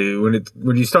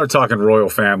 When you start talking royal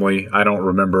family, I don't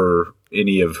remember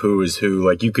any of who is who.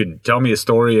 Like, you could tell me a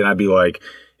story, and I'd be like,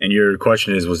 and your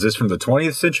question is, was this from the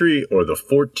 20th century or the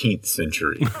 14th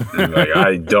century? And like,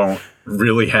 I don't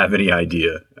really have any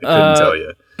idea. I couldn't tell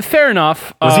you. Fair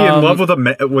enough. Was he in love with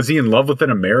Was he in love with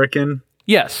an American?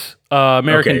 Yes,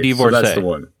 American divorcee. So that's the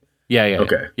one. Yeah.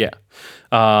 Okay. Yeah.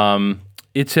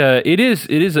 It's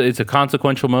a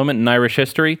consequential moment in Irish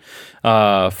history,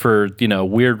 for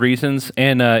weird reasons,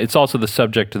 and it's also the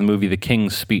subject of the movie The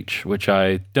King's Speech, which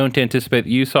I don't anticipate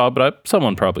that you saw, but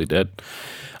someone probably did.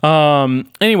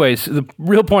 Anyways, the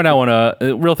real thing I want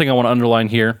to underline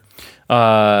here: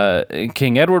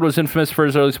 King Edward was infamous for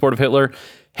his early support of Hitler.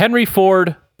 Henry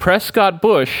Ford, Prescott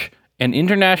Bush, and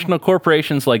international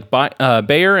corporations like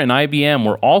Bayer and IBM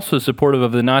were also supportive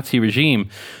of the Nazi regime.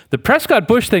 The Prescott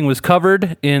Bush thing was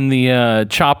covered in the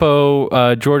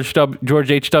Chapo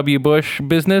George H.W. Bush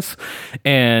business,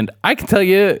 and I can tell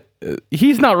you,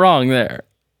 he's not wrong there.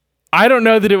 I don't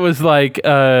know that it was like.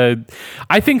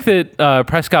 I think that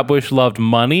Prescott Bush loved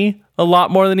money a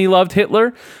lot more than he loved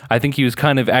Hitler. I think he was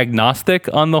kind of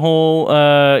agnostic on the whole,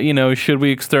 should we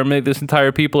exterminate this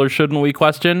entire people or shouldn't we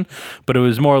question? But it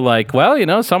was more like,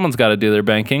 well, someone's got to do their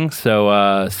banking,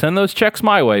 so send those checks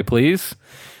my way, please.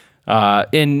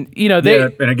 And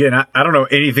again, I don't know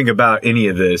anything about any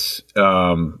of this.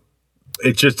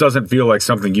 It just doesn't feel like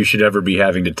something you should ever be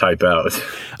having to type out.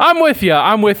 I'm with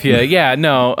you. Yeah,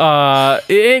 no.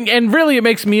 And really, it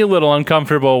makes me a little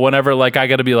uncomfortable whenever, I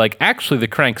got to be like, actually, the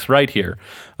crank's right here.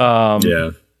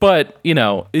 Yeah. But,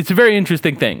 it's a very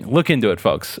interesting thing. Look into it,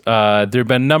 folks. There have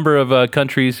been a number of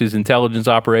countries whose intelligence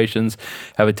operations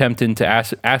have attempted to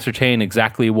ascertain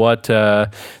exactly what the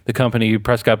company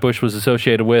Prescott Bush was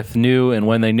associated with knew and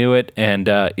when they knew it. And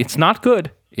it's not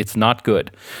good. It's not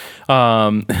good.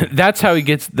 That's where he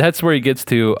gets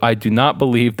to, I do not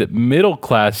believe that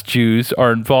middle-class Jews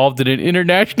are involved in an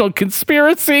international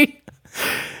conspiracy.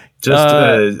 Just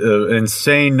an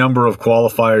insane number of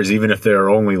qualifiers, even if there are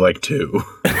only like 2.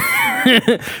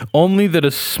 Only that a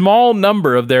small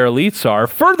number of their elites are.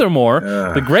 Furthermore,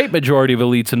 the great majority of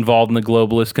elites involved in the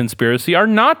globalist conspiracy are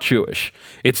not Jewish.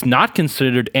 It's not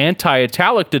considered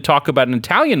anti-Italic to talk about an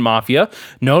Italian mafia.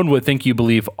 No one would think you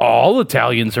believe all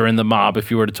Italians are in the mob if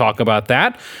you were to talk about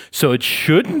that. So it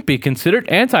shouldn't be considered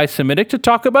anti-Semitic to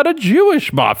talk about a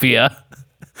Jewish mafia.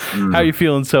 How are you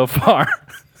feeling so far?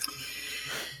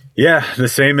 Yeah, the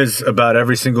same as about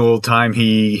every single time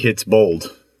he hits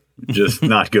bold. Just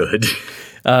not good.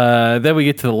 Then we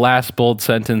get to the last bold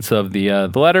sentence of the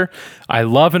letter. I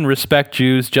love and respect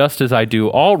Jews just as I do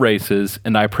all races,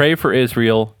 and I pray for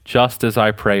Israel just as I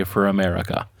pray for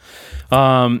America.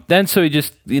 Then so he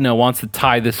just wants to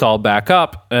tie this all back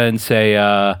up and say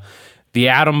the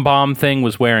atom bomb thing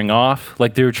was wearing off.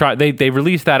 Like they were they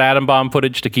released that atom bomb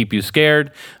footage to keep you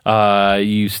scared.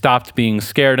 You stopped being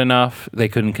scared enough. They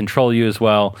couldn't control you as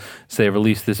well, so they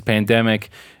released this pandemic.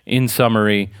 In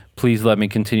summary, please let me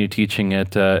continue teaching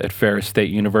at Ferris State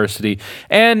University.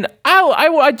 And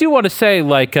I do want to say,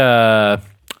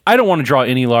 I don't want to draw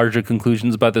any larger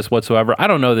conclusions about this whatsoever. I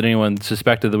don't know that anyone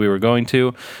suspected that we were going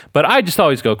to, but I just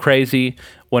always go crazy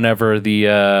whenever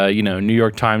the New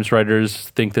York Times writers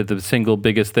think that the single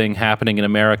biggest thing happening in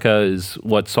America is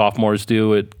what sophomores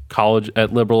do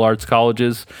at liberal arts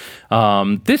colleges.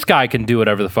 This guy can do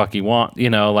whatever the fuck he wants.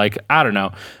 I don't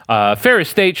know. Ferris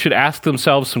State should ask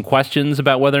themselves some questions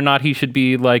about whether or not he should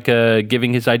be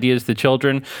giving his ideas to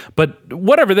children. But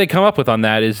whatever they come up with on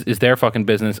that is their fucking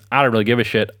business. I don't really give a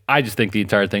shit. I just think the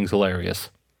entire thing's hilarious.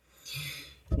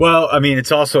 Well, I mean,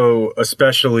 it's also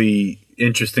especially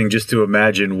interesting just to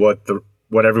imagine what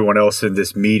everyone else in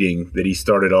this meeting that he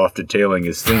started off detailing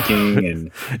is thinking.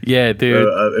 And yeah, dude.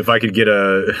 If I could get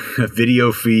a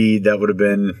video feed, that would have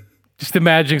been. Just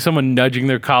imagine someone nudging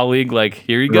their colleague, like,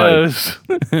 here he goes.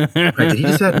 Right. Did he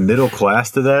just add middle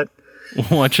class to that?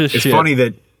 Watch this shit. It's funny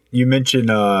that you mentioned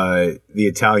the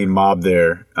Italian mob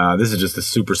there. This is just a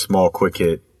super small quick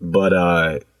hit,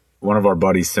 but one of our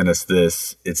buddies sent us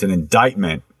this. It's an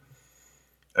indictment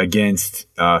against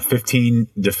 15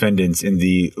 defendants in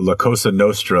the La Cosa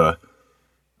Nostra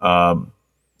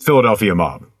Philadelphia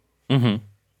mob. Mm-hmm.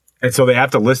 And so they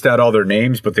have to list out all their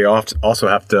names, but they also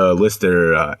have to list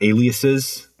their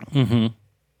aliases. Mm-hmm.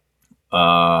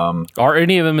 Are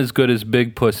any of them as good as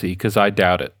Big Pussy? Because I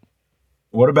doubt it.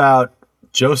 What about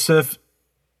Joseph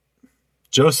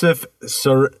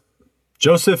Servideo,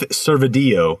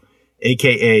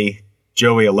 a.k.a.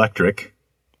 Joey Electric?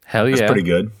 Hell yeah. That's pretty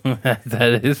good.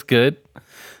 That is good.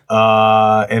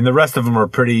 And the rest of them are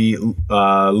pretty...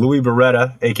 Louis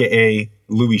Beretta, a.k.a.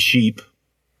 Louis Sheep.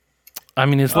 I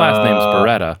mean, his last name's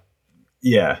Beretta.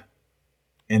 Yeah.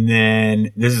 And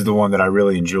then this is the one that I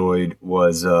really enjoyed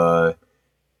was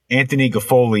Anthony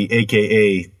Gaffoli,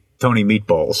 a.k.a. Tony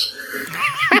Meatballs.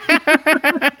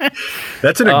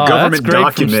 That's in a government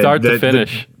document from start to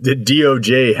finish. The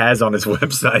DOJ has on its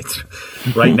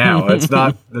website right now. It's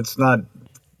not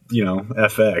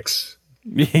FX.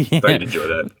 Yeah. I'd enjoy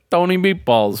that. Tony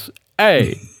Meatballs.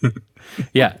 Hey.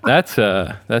 Yeah, that's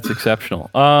exceptional.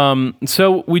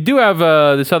 So we do have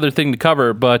this other thing to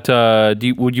cover, but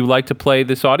would you like to play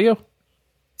this audio?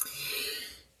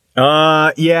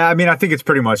 Yeah, I mean, I think it's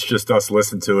pretty much just us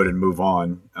listen to it and move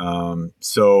on.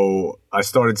 So I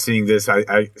started seeing this.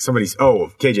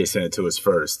 KJ sent it to us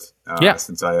first.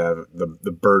 Since I have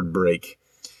the bird break.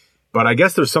 But I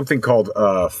guess there's something called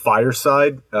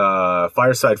Fireside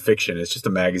Fiction. It's just a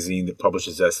magazine that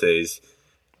publishes essays.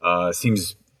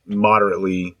 Seems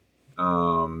moderately,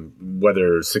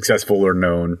 whether successful or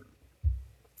known.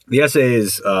 The essay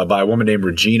is by a woman named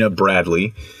Regina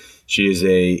Bradley. She is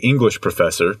a English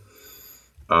professor,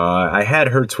 I had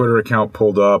her Twitter account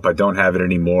pulled up. I don't have it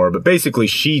anymore. But basically,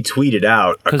 she tweeted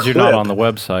out a Because you're clip. not on the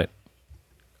website.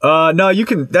 No, you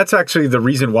can. That's actually the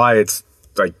reason why it's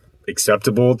like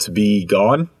acceptable to be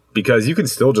gone, because you can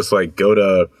still just like go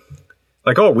to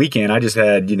like all weekend. I just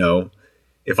had,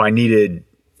 if I needed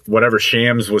whatever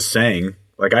Shams was saying,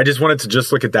 like I just wanted to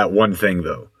just look at that one thing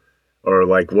though, or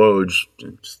like Woj,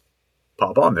 just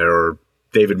pop on there, or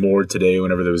David Moore today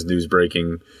whenever there was news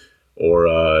breaking,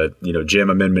 or Jim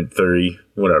Amendment 30,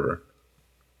 whatever.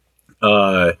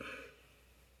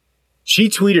 She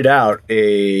tweeted out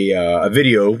a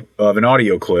video of an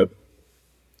audio clip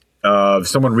of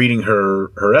someone reading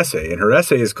her essay. And her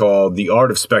essay is called The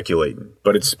Art of Speculating,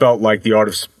 but it's spelt like the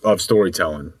art of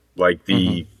storytelling, like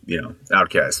the,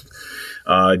 Outcast.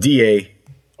 DA,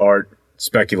 art,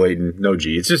 speculating, no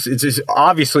G. It's just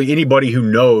obviously anybody who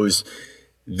knows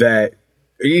that,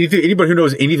 anybody who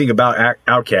knows anything about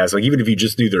Outkast, like even if you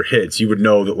just knew their hits, you would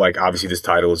know that like obviously this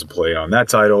title is a play on that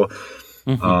title.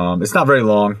 It's not very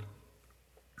long.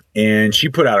 And she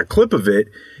put out a clip of it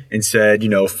and said,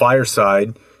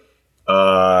 Fireside,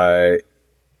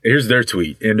 here's their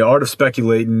tweet. In The Art of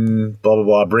Speculating, blah, blah,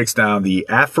 blah, breaks down the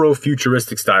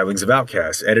Afro-futuristic stylings of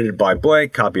Outkast, edited by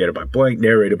blank, copy edited by blank,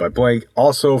 narrated by blank,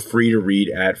 also free to read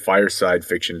at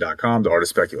firesidefiction.com, The Art of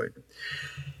Speculating.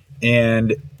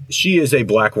 And she is a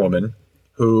black woman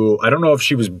who, I don't know if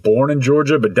she was born in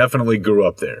Georgia, but definitely grew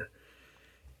up there.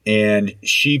 And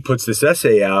she puts this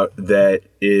essay out that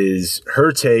is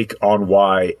her take on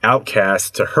why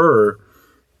Outkast, to her,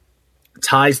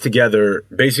 ties together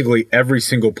basically every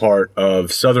single part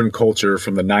of Southern culture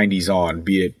from the 90s on,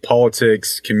 be it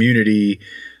politics, community,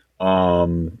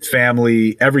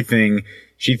 family, everything.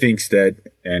 She thinks that,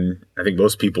 and I think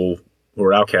most people who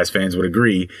are Outkast fans would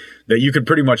agree, that you could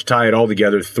pretty much tie it all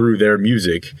together through their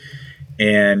music.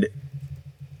 And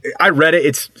I read it.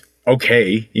 It's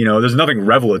okay. There's nothing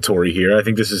revelatory here. I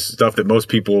think this is stuff that most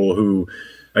people who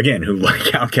like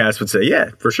Outkast would say,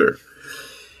 yeah, for sure.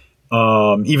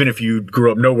 Even if you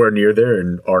grew up nowhere near there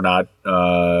and are not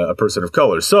a person of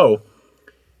color. So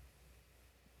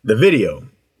the video,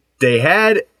 they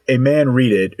had a man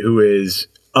read it who is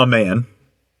a man,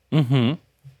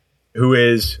 who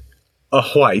is a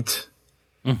white,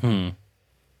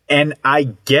 and I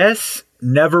guess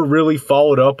never really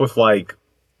followed up with like,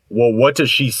 well, what does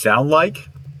she sound like?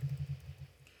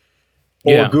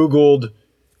 Or Googled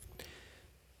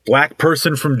black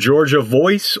person from Georgia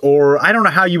voice, or I don't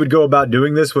know how you would go about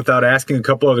doing this without asking a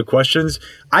couple other questions.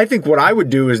 I think what I would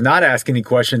do is not ask any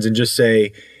questions and just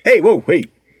say, hey, whoa,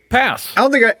 wait. Pass. I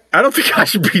don't think I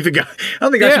should be the guy. I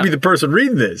don't think I should be the person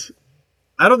reading this.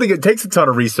 I don't think it takes a ton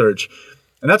of research.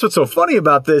 And that's what's so funny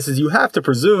about this is you have to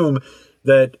presume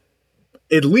that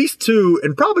at least 2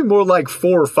 and probably more like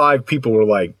 4 or 5 people were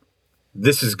like,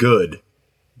 this is good.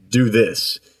 Do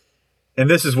this. And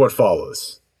this is what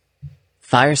follows.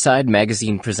 Fireside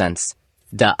Magazine presents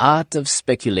The Art of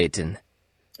Speculating.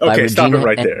 Okay, stop it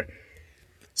right there.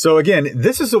 So again,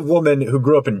 this is a woman who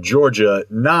grew up in Georgia,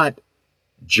 not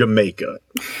Jamaica.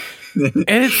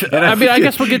 I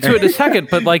guess we'll get to it in a second,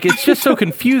 but like it's just so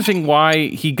confusing why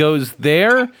he goes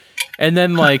there and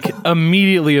then like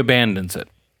immediately abandons it.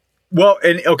 Well,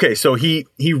 and okay, so he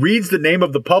reads the name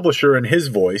of the publisher in his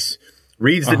voice,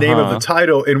 reads the name of the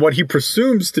title in what he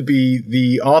presumes to be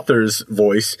the author's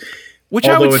voice. Which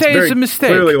I would say is a mistake.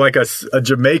 Clearly like a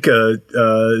Jamaica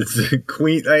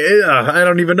queen. I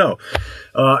don't even know.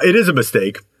 It is a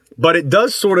mistake, but it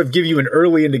does sort of give you an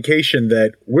early indication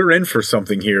that we're in for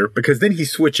something here, because then he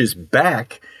switches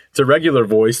back to regular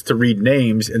voice to read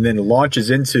names and then launches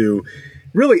into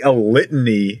really a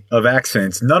litany of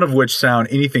accents, none of which sound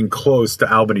anything close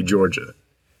to Albany, Georgia.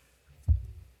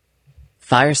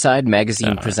 Fireside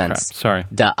Magazine presents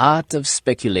The Art of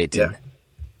Speculating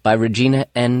by Regina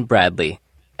N. Bradley,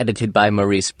 edited by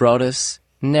Maurice Broaddus,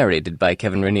 narrated by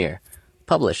Kevin Rainier,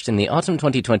 published in the autumn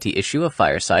 2020 issue of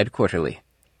Fireside Quarterly.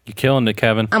 You're killing it,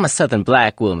 Kevin. I'm a Southern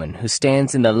black woman who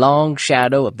stands in the long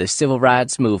shadow of the civil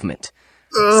rights movement.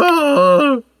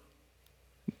 Now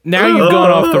you've gone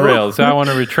off the rails. I want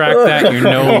to retract that. You're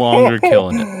no longer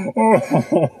killing it.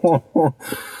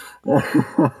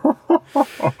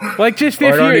 Like, just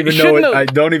if I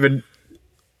don't even.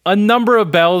 A number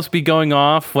of bells be going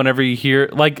off whenever you hear.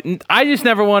 Like, I just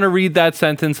never want to read that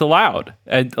sentence aloud.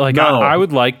 And like, I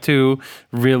would like to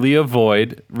really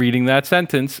avoid reading that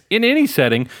sentence in any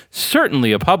setting.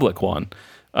 Certainly a public one.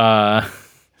 But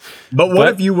what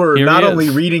if you were not only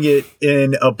reading it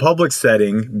in a public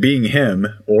setting, being him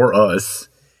or us,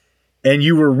 and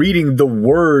you were reading the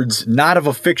words not of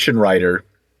a fiction writer,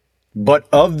 but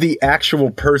of the actual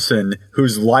person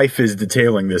whose life is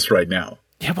detailing this right now?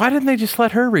 Yeah, why didn't they just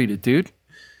let her read it, dude?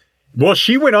 Well,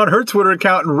 she went on her Twitter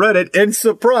account and read it, and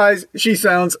surprise, she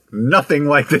sounds nothing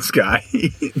like this guy.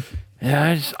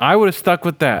 Yeah, I would have stuck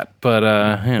with that, but,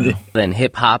 you know. Then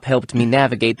hip-hop helped me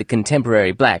navigate the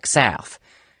contemporary Black South.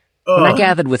 When I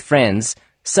gathered with friends,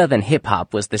 Southern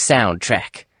hip-hop was the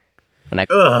soundtrack.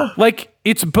 Like,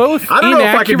 it's both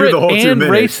inaccurate and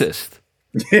racist.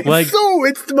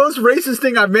 It's the most racist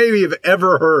thing I maybe have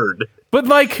ever heard. But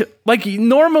like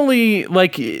normally,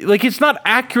 like it's not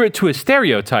accurate to a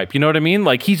stereotype. You know what I mean?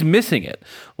 Like he's missing it.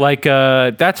 Like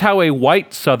that's how a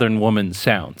white Southern woman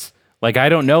sounds. Like I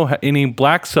don't know any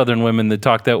black Southern women that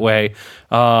talk that way.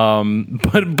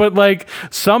 But like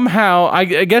somehow I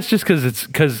guess just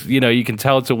because you can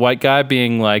tell it's a white guy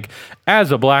being like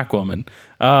as a black woman.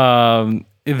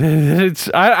 It's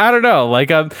I don't know.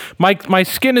 Like my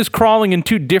skin is crawling in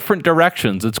two different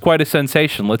directions. It's quite a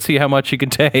sensation. Let's see how much you can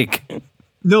take.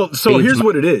 No, so here's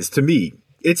what it is to me.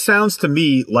 It sounds to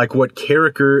me like what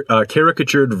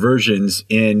caricatured versions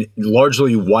in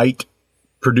largely white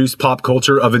produced pop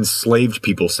culture of enslaved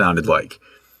people sounded like.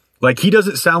 Like he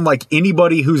doesn't sound like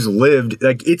anybody who's lived.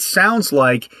 Like it sounds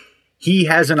like he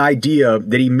has an idea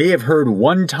that he may have heard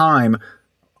one time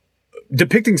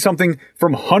depicting something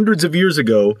from hundreds of years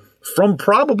ago from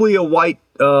probably a white,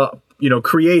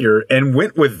 creator and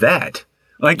went with that.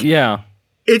 Like, yeah,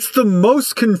 it's the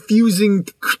most confusing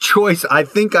choice I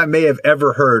think I may have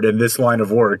ever heard in this line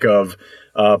of work of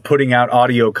putting out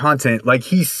audio content. Like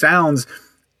he sounds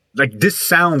like this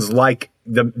sounds like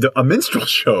a minstrel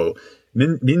show,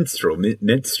 minstrel.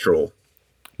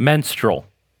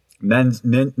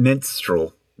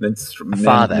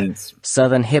 Father,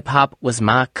 Southern hip-hop was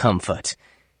my comfort.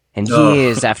 And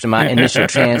years after my initial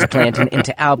transplanting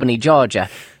into Albany, Georgia,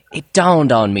 it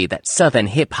dawned on me that Southern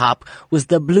hip-hop was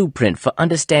the blueprint for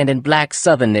understanding black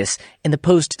Southernness in the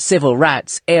post-civil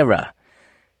rights era.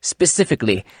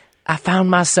 Specifically, I found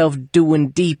myself doing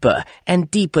deeper and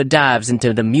deeper dives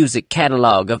into the music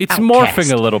catalog of It's Outkast,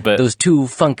 morphing a little bit. Those two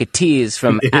funketeers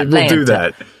from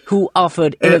Atlanta who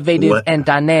offered innovative and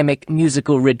dynamic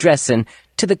musical redressing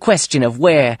to the question of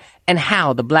where and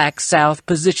how the Black South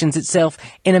positions itself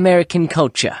in American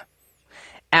culture.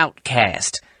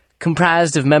 Outkast,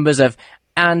 comprised of members of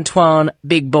Antoine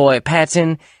Big Boy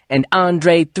Patton and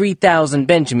Andre 3000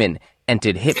 Benjamin,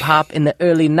 entered hip-hop in the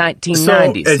early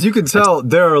 1990s. So, as you can tell,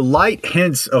 there are light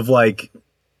hints of, like,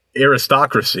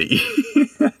 aristocracy.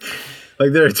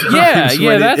 Like, there are times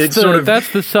when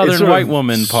that's the Southern white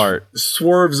woman part.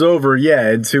 Swerves over,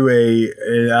 into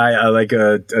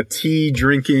a tea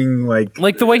drinking, like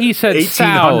the way he said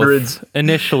 1800s South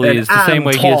initially is the same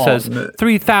way he says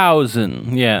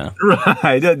 3000. Yeah,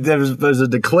 right. There's a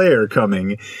declare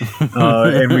coming,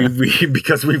 and we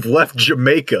because we've left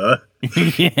Jamaica.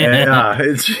 Yeah, and,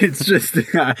 it's just.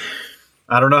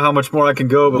 I don't know how much more I can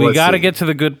go, but we got to get to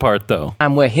the good part, though.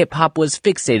 Where hip-hop was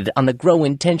fixated on the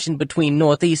growing tension between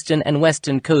Northeastern and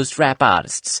Western Coast rap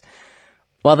artists.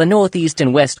 While the Northeast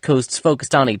and West Coasts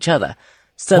focused on each other,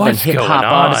 Southern hip-hop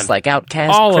artists like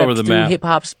Outkast crept through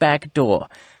hip-hop's back door,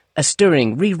 a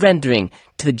stirring re-rendering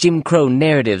to the Jim Crow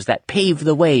narratives that paved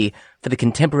the way for the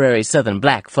contemporary Southern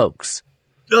black folks.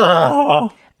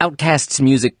 Outkast's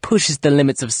music pushes the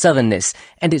limits of Southernness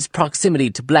and its proximity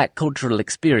to black cultural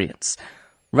experience,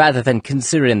 rather than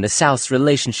considering the South's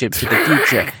relationship to the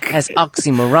future as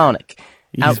oxymoronic.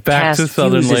 Outkast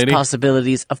fuses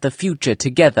possibilities of the future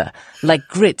together, like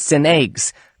grits and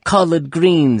eggs, collard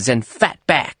greens and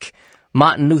fatback,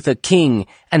 Martin Luther King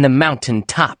and the mountain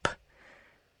top.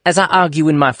 As I argue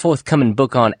in my forthcoming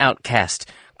book on Outkast,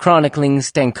 chronicling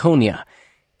Stankonia,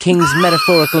 King's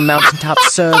metaphorical mountaintop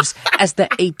serves as the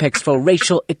apex for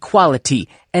racial equality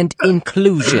and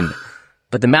inclusion.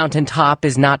 But the mountaintop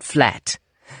is not flat.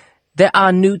 There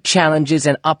are new challenges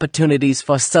and opportunities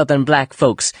for Southern black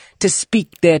folks to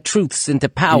speak their truths into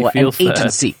power and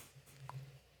agency.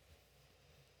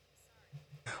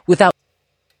 Without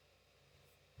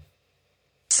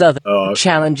Southern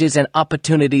challenges and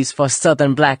opportunities for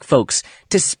Southern black folks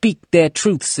to speak their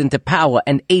truths into power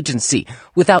and agency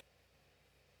without.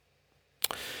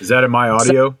 Is that in my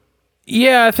audio?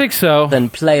 Yeah, I think so. Then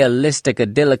playalistic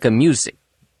idyllica music.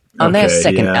 On their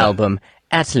second album,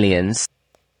 Atlians.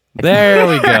 There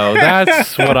we go.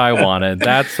 That's what I wanted.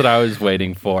 That's what I was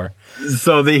waiting for.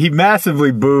 So he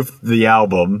massively boofed the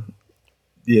album.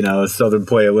 Southern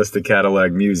playalistic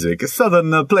Cadillac music.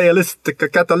 Southern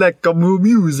playalistic Cadillac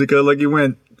music. Like he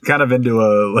went kind of into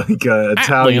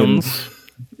Italian.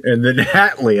 And then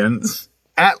Atlians.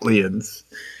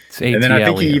 And then I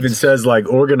think he even says like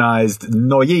organized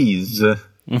noise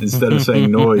instead of saying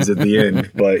noise at the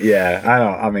end. But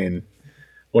yeah,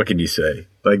 what can you say?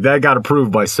 Like, that got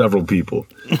approved by several people.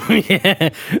 Yeah,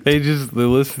 they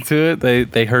listened to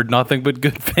it. They heard nothing but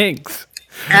good things.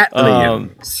 At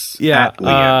Liam's.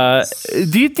 Yeah.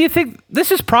 Do you think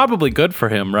this is probably good for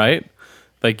him, right?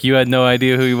 Like, you had no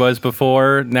idea who he was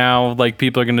before. Now, like,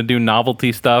 people are going to do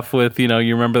novelty stuff with, you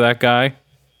remember that guy?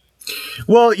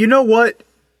 Well, you know what?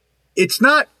 It's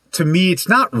not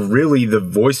really the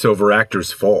voiceover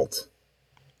actor's fault.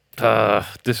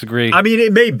 Disagree. I mean,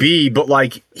 it may be, but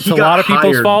like, it's a lot of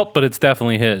people's fault, but it's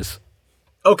definitely his.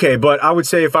 Okay, but I would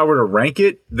say if I were to rank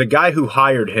it, the guy who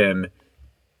hired him,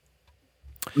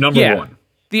 number one.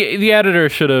 The editor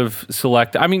should have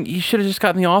selected. I mean, he should have just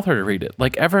gotten the author to read it.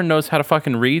 Like, everyone knows how to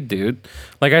fucking read, dude.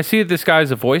 Like, I see this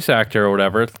guy's a voice actor or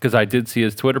whatever because I did see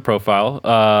his Twitter profile.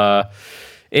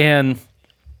 And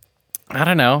I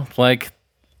don't know. Like,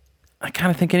 I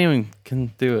kind of think anyone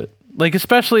can do it. Like,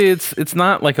 especially it's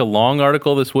not like a long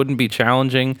article. This wouldn't be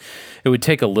challenging. It would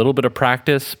take a little bit of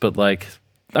practice, but like,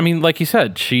 I mean, like you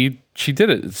said, she did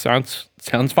it. It sounds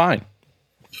fine.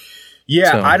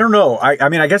 Yeah, so. I don't know. I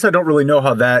mean, I guess I don't really know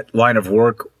how that line of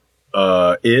work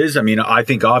is. I mean, I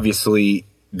think obviously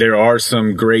there are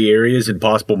some gray areas and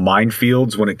possible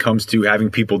minefields when it comes to having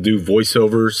people do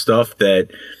voiceover stuff that,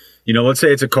 let's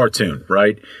say it's a cartoon,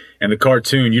 right? And the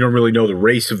cartoon, you don't really know the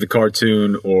race of the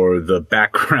cartoon or the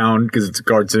background because it's a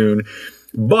cartoon.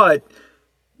 But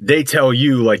they tell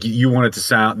you, like, we want it to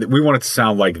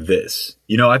sound like this.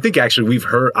 I think actually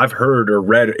I've heard or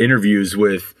read interviews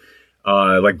with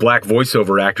like black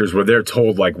voiceover actors where they're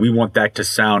told, like, we want that to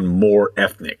sound more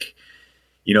ethnic,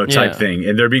 type thing.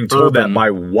 And they're being told that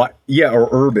by what? Yeah, or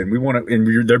urban. We want to,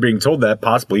 and they're being told that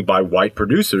possibly by white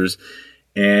producers.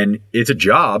 And it's a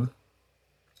job.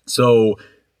 So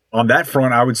on that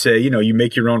front, I would say, you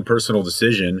make your own personal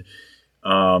decision.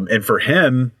 And for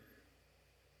him,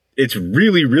 it's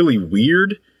really, really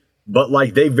weird. But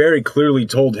like, they very clearly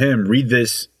told him, read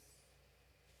this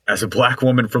as a black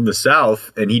woman from the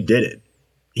South, and he did it.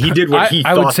 He did what he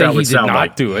thought that would sound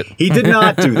like. Do it. He did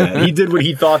not do that. He did what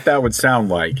he thought that would sound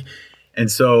like. And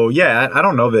so, yeah, I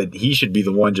don't know that he should be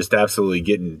the one just absolutely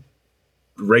getting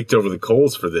raked over the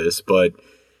coals for this. But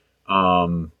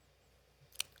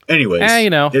anyways,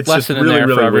 it's lesson in there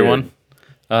for everyone.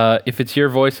 If it's your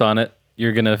voice on it,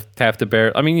 you're going to have to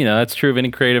bear. I mean, that's true of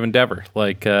any creative endeavor.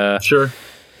 Like, sure.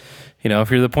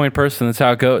 If you're the point person, that's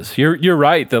how it goes. You're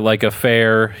right that like a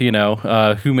fair,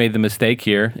 who made the mistake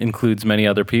here includes many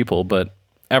other people, but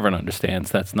everyone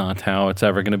understands that's not how it's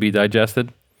ever going to be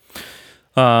digested.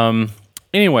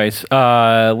 Anyways,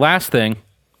 last thing,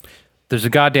 there's a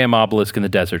goddamn obelisk in the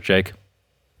desert, Jake.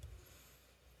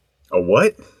 A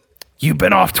what? You've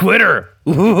been off Twitter.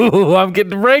 Ooh, I'm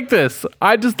getting to break this.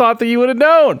 I just thought that you would have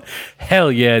known.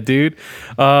 Hell yeah, dude.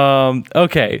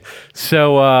 Okay,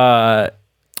 so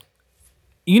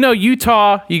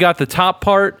Utah, you got the top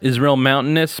part is real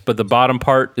mountainous, but the bottom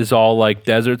part is all like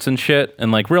deserts and shit,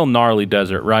 and like real gnarly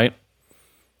desert, right?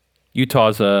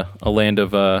 Utah's a land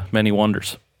of many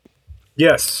wonders.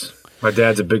 Yes, my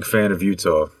dad's a big fan of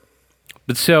Utah.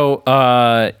 But so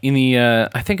in the,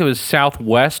 I think it was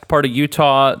southwest part of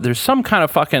Utah, there's some kind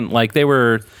of fucking, like they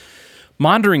were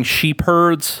monitoring sheep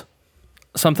herds,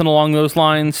 something along those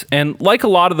lines. And like a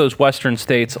lot of those western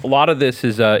states, a lot of this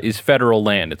is federal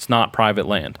land. It's not private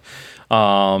land.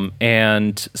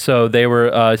 And so they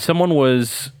were, someone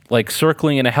was like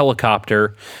circling in a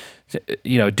helicopter,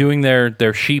 doing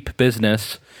their sheep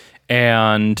business,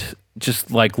 and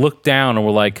just like looked down and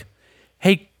were like,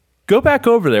 hey, go back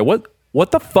over there.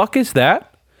 What the fuck is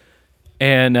that?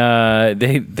 And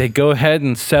they go ahead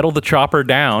and settle the chopper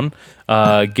down,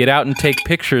 get out and take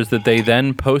pictures that they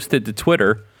then posted to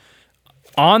Twitter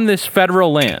on this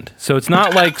federal land. So it's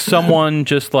not like someone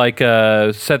just like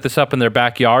set this up in their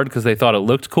backyard because they thought it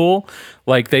looked cool.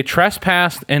 Like they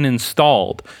trespassed and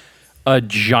installed a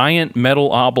giant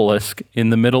metal obelisk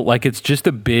in the middle. Like it's just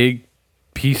a big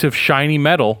piece of shiny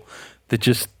metal that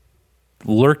just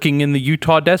lurking in the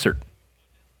Utah desert.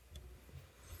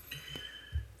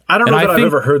 I don't know that I've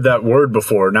ever heard that word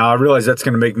before. Now, I realize that's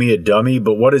going to make me a dummy,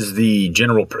 but what is the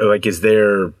general, like, is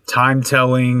there time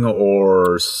telling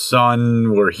or sun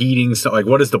or heating? Like,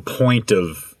 what is the point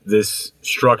of this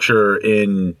structure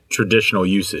in traditional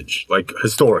usage, like,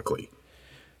 historically?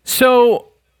 So,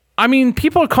 I mean,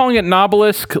 people are calling it an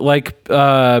obelisk, like,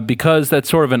 because that's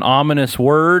sort of an ominous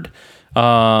word. But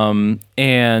I mean,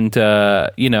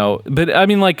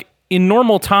 like, in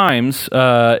normal times,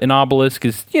 an obelisk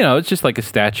is, it's just like a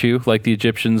statue, like the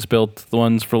Egyptians built the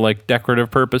ones for like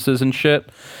decorative purposes and shit.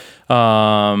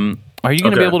 Are you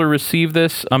going to be able to receive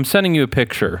this? I'm sending you a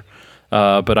picture,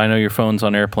 but I know your phone's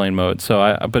on airplane mode.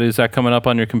 But is that coming up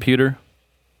on your computer?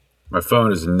 My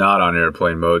phone is not on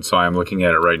airplane mode, so I'm looking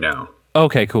at it right now.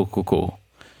 Okay, cool.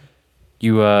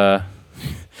 You,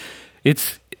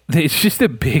 it's just a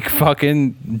big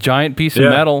fucking giant piece of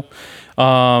metal.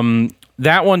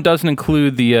 That one doesn't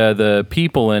include the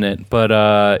people in it, but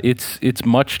it's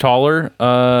much taller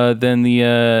than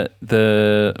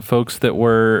the folks that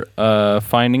were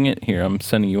finding it. Here, I'm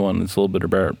sending you one that's a little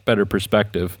bit better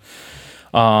perspective.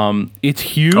 It's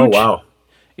huge. Oh, wow.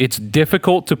 It's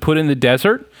difficult to put in the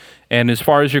desert. And as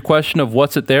far as your question of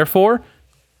what's it there for,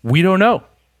 we don't know.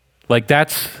 Like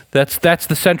that's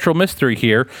the central mystery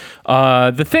here.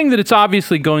 The thing that it's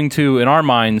obviously going to, in our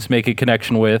minds, make a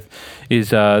connection with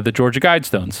is the Georgia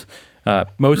Guidestones.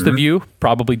 Most of you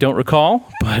probably don't recall,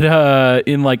 but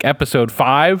in like episode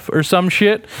 5 or some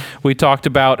shit, we talked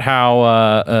about how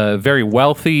a very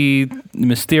wealthy,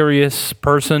 mysterious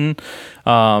person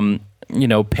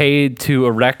paid to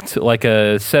erect like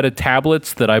a set of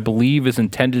tablets that I believe is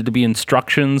intended to be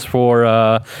instructions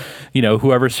for,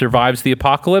 whoever survives the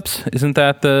apocalypse. Isn't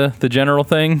that the general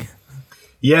thing?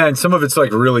 Yeah, and some of it's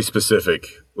like really specific,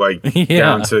 like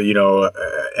down to,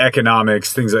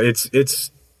 economics, things.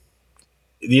 It's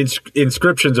the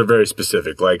inscriptions are very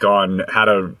specific, like on how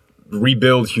to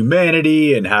rebuild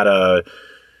humanity and how to,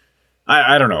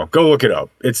 I don't know, go look it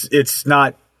up. It's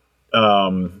not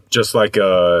just like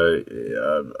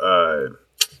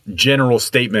general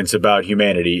statements about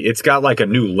humanity. It's got like a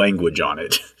new language on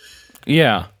it.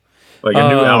 Yeah. Like a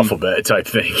new alphabet type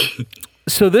thing.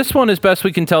 So this one, as best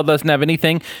we can tell, doesn't have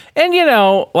anything. And,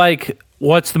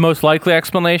 what's the most likely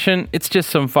explanation? It's just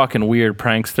some fucking weird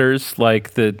pranksters.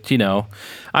 Like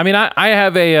I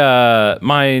have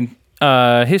my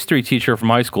history teacher from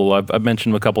high school. I've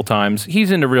mentioned him a couple times.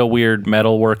 He's into real weird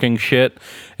metalworking shit,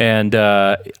 and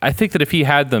I think that if he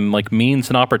had them like means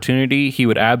and opportunity, he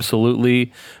would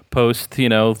absolutely post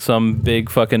some big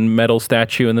fucking metal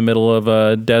statue in the middle of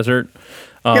a desert.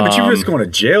 Yeah, but you risk going to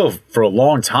jail for a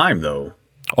long time, though.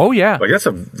 Oh yeah, like that's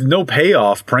a no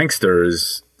payoff prankster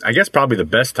is, I guess, probably the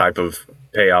best type of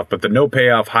payoff. But the no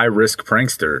payoff high risk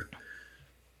prankster,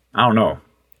 I don't know.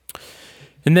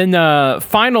 And then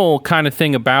final kind of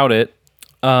thing about it,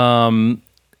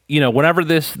 whenever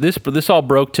this all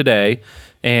broke today,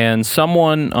 and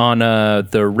someone on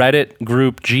the Reddit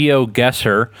group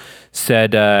GeoGuessr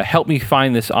said, help me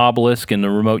find this obelisk in the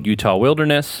remote Utah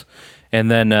wilderness. And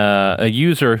then a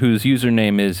user whose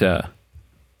username is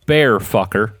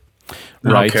Bearfucker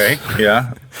writes, okay,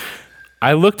 yeah.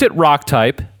 I looked at rock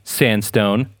type,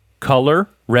 sandstone, color,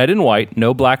 red and white,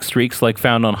 no black streaks like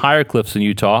found on higher cliffs in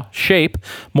Utah. Shape,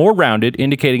 more rounded,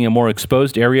 indicating a more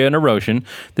exposed area and erosion.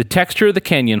 The texture of the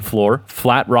canyon floor,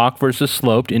 flat rock versus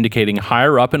sloped, indicating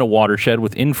higher up in a watershed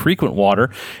with infrequent water.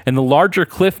 And the larger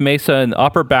cliff mesa in the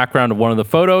upper background of one of the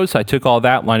photos. I took all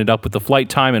that, lined it up with the flight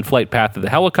time and flight path of the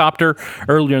helicopter.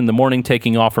 Earlier in the morning,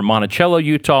 taking off from Monticello,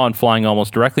 Utah, and flying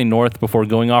almost directly north before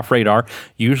going off radar,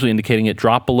 usually indicating it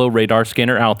dropped below radar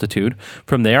scanner altitude.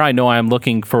 From there, I know I am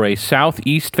looking for a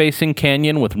southeast-facing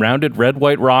canyon with rounded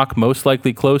red-white rock, most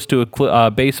likely close to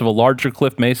a base of a larger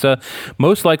cliff mesa,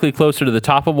 most likely closer to the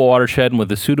top of a watershed and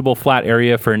with a suitable flat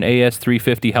area for an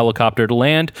AS-350 helicopter to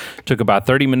land. Took about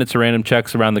 30 minutes of random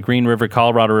checks around the Green River,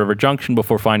 Colorado River Junction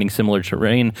before finding similar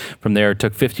terrain. From there, it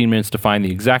took 15 minutes to find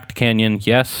the exact canyon.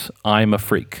 Yes, I'm a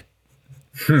freak.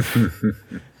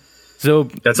 So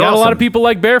that's got awesome. A lot of people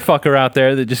like Bearfucker out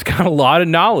there that just got a lot of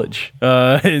knowledge.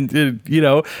 And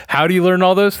how do you learn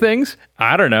all those things?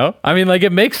 I don't know. I mean, like,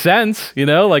 it makes sense,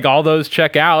 like all those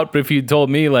check out. But if you told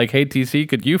me, like, hey, TC,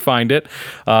 could you find it?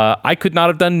 I could not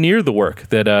have done near the work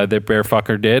that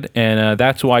Bearfucker did. And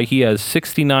that's why he has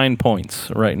 69 points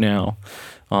right now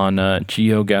on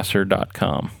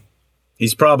geoguessr.com.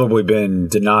 He's probably been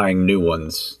denying new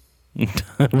ones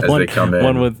as they come in.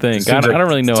 One would think. I don't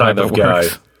really know how that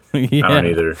works. Yeah. I don't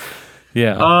either.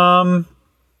 Yeah.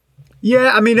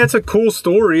 Yeah, I mean, that's a cool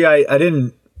story. I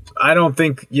don't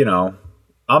think,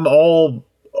 I'm all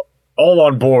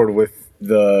on board with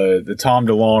the Tom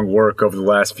DeLonge work over the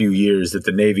last few years that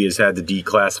the Navy has had to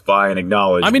declassify and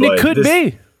acknowledge. I mean, it could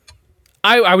be.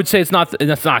 I would say it's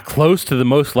not close to the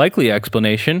most likely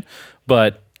explanation,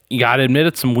 but you got to admit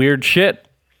it's some weird shit.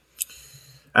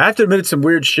 I have to admit it's some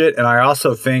weird shit, and I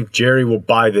also think Jerry will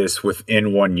buy this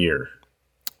within 1 year.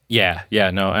 Yeah,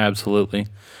 no, absolutely.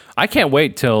 I can't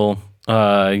wait till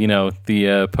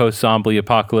the post-zombie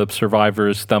apocalypse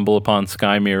survivors stumble upon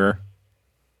Sky Mirror.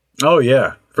 Oh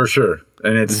yeah, for sure.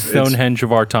 And it's the Stonehenge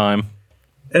of our time.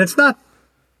 And it's not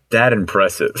that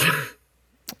impressive.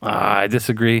 I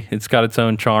disagree. It's got its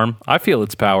own charm. I feel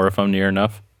its power if I'm near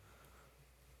enough.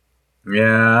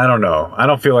 Yeah, I don't know. I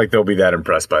don't feel like they'll be that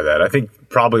impressed by that. I think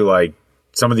probably like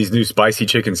some of these new spicy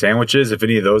chicken sandwiches, if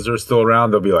any of those are still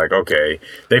around, they'll be like, okay,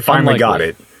 they finally got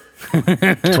it.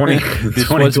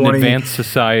 2020 was an advanced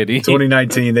society.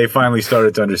 2019, they finally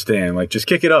started to understand. Like, just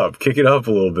kick it up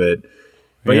a little bit.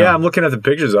 But yeah, I'm looking at the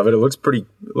pictures of it. It looks pretty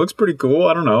cool.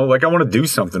 I don't know. Like, I want to do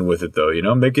something with it though.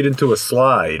 Make it into a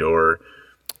slide, or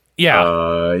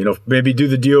maybe do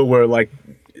the deal where like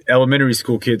elementary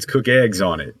school kids cook eggs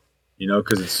on it.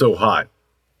 Because it's so hot.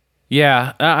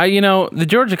 Yeah, the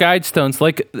Georgia Guidestones,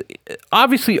 like,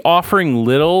 obviously offering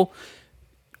little,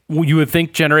 you would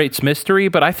think generates mystery,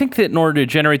 but I think that in order to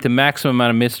generate the maximum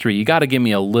amount of mystery, you got to give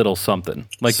me a little something,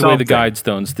 like the way the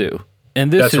Guidestones do.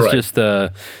 And this is just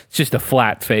a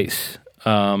flat face.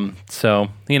 We'll keep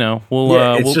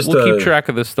track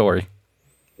of this story.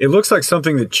 It looks like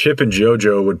something that Chip and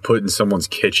JoJo would put in someone's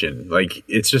kitchen. Like,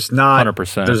 it's just not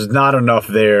 100%. There's not enough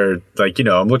there. Like,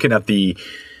 I'm looking at the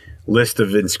list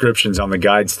of inscriptions on the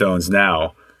Guidestones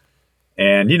now.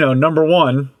 And, number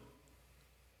one,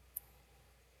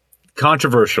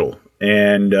 controversial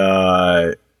and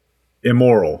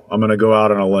immoral. I'm going to go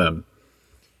out on a limb.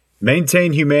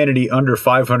 Maintain humanity under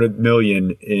 500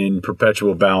 million in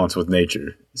perpetual balance with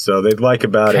nature. So they'd like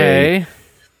about they'd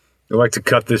like to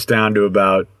cut this down to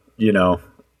about,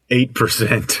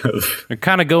 8% of. They're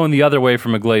kind of going the other way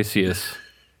from Iglesias.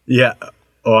 Yeah.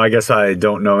 Oh, I guess I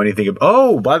don't know anything.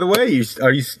 By the way,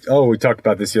 we talked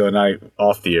about this the other night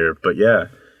off the air, but yeah,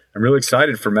 I'm really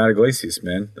excited for Matt Iglesias,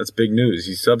 man. That's big news.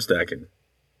 He's substacking.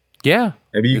 Yeah.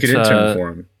 Maybe you could intern for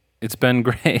him. It's been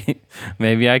great.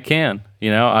 Maybe I can.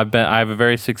 I have a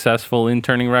very successful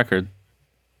interning record.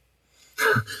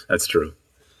 That's true.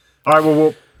 All right.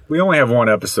 Well, we only have one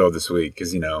episode this week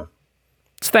because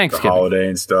it's Thanksgiving, the holiday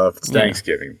and stuff. It's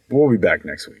Thanksgiving. We'll be back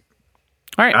next week.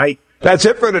 All right. That's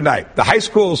it for tonight. The high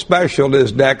school special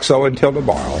is next. So until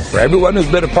tomorrow, for everyone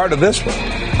who's been a part of this one,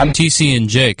 I'm TC and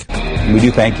Jake. We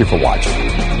do thank you for watching.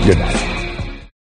 Good night.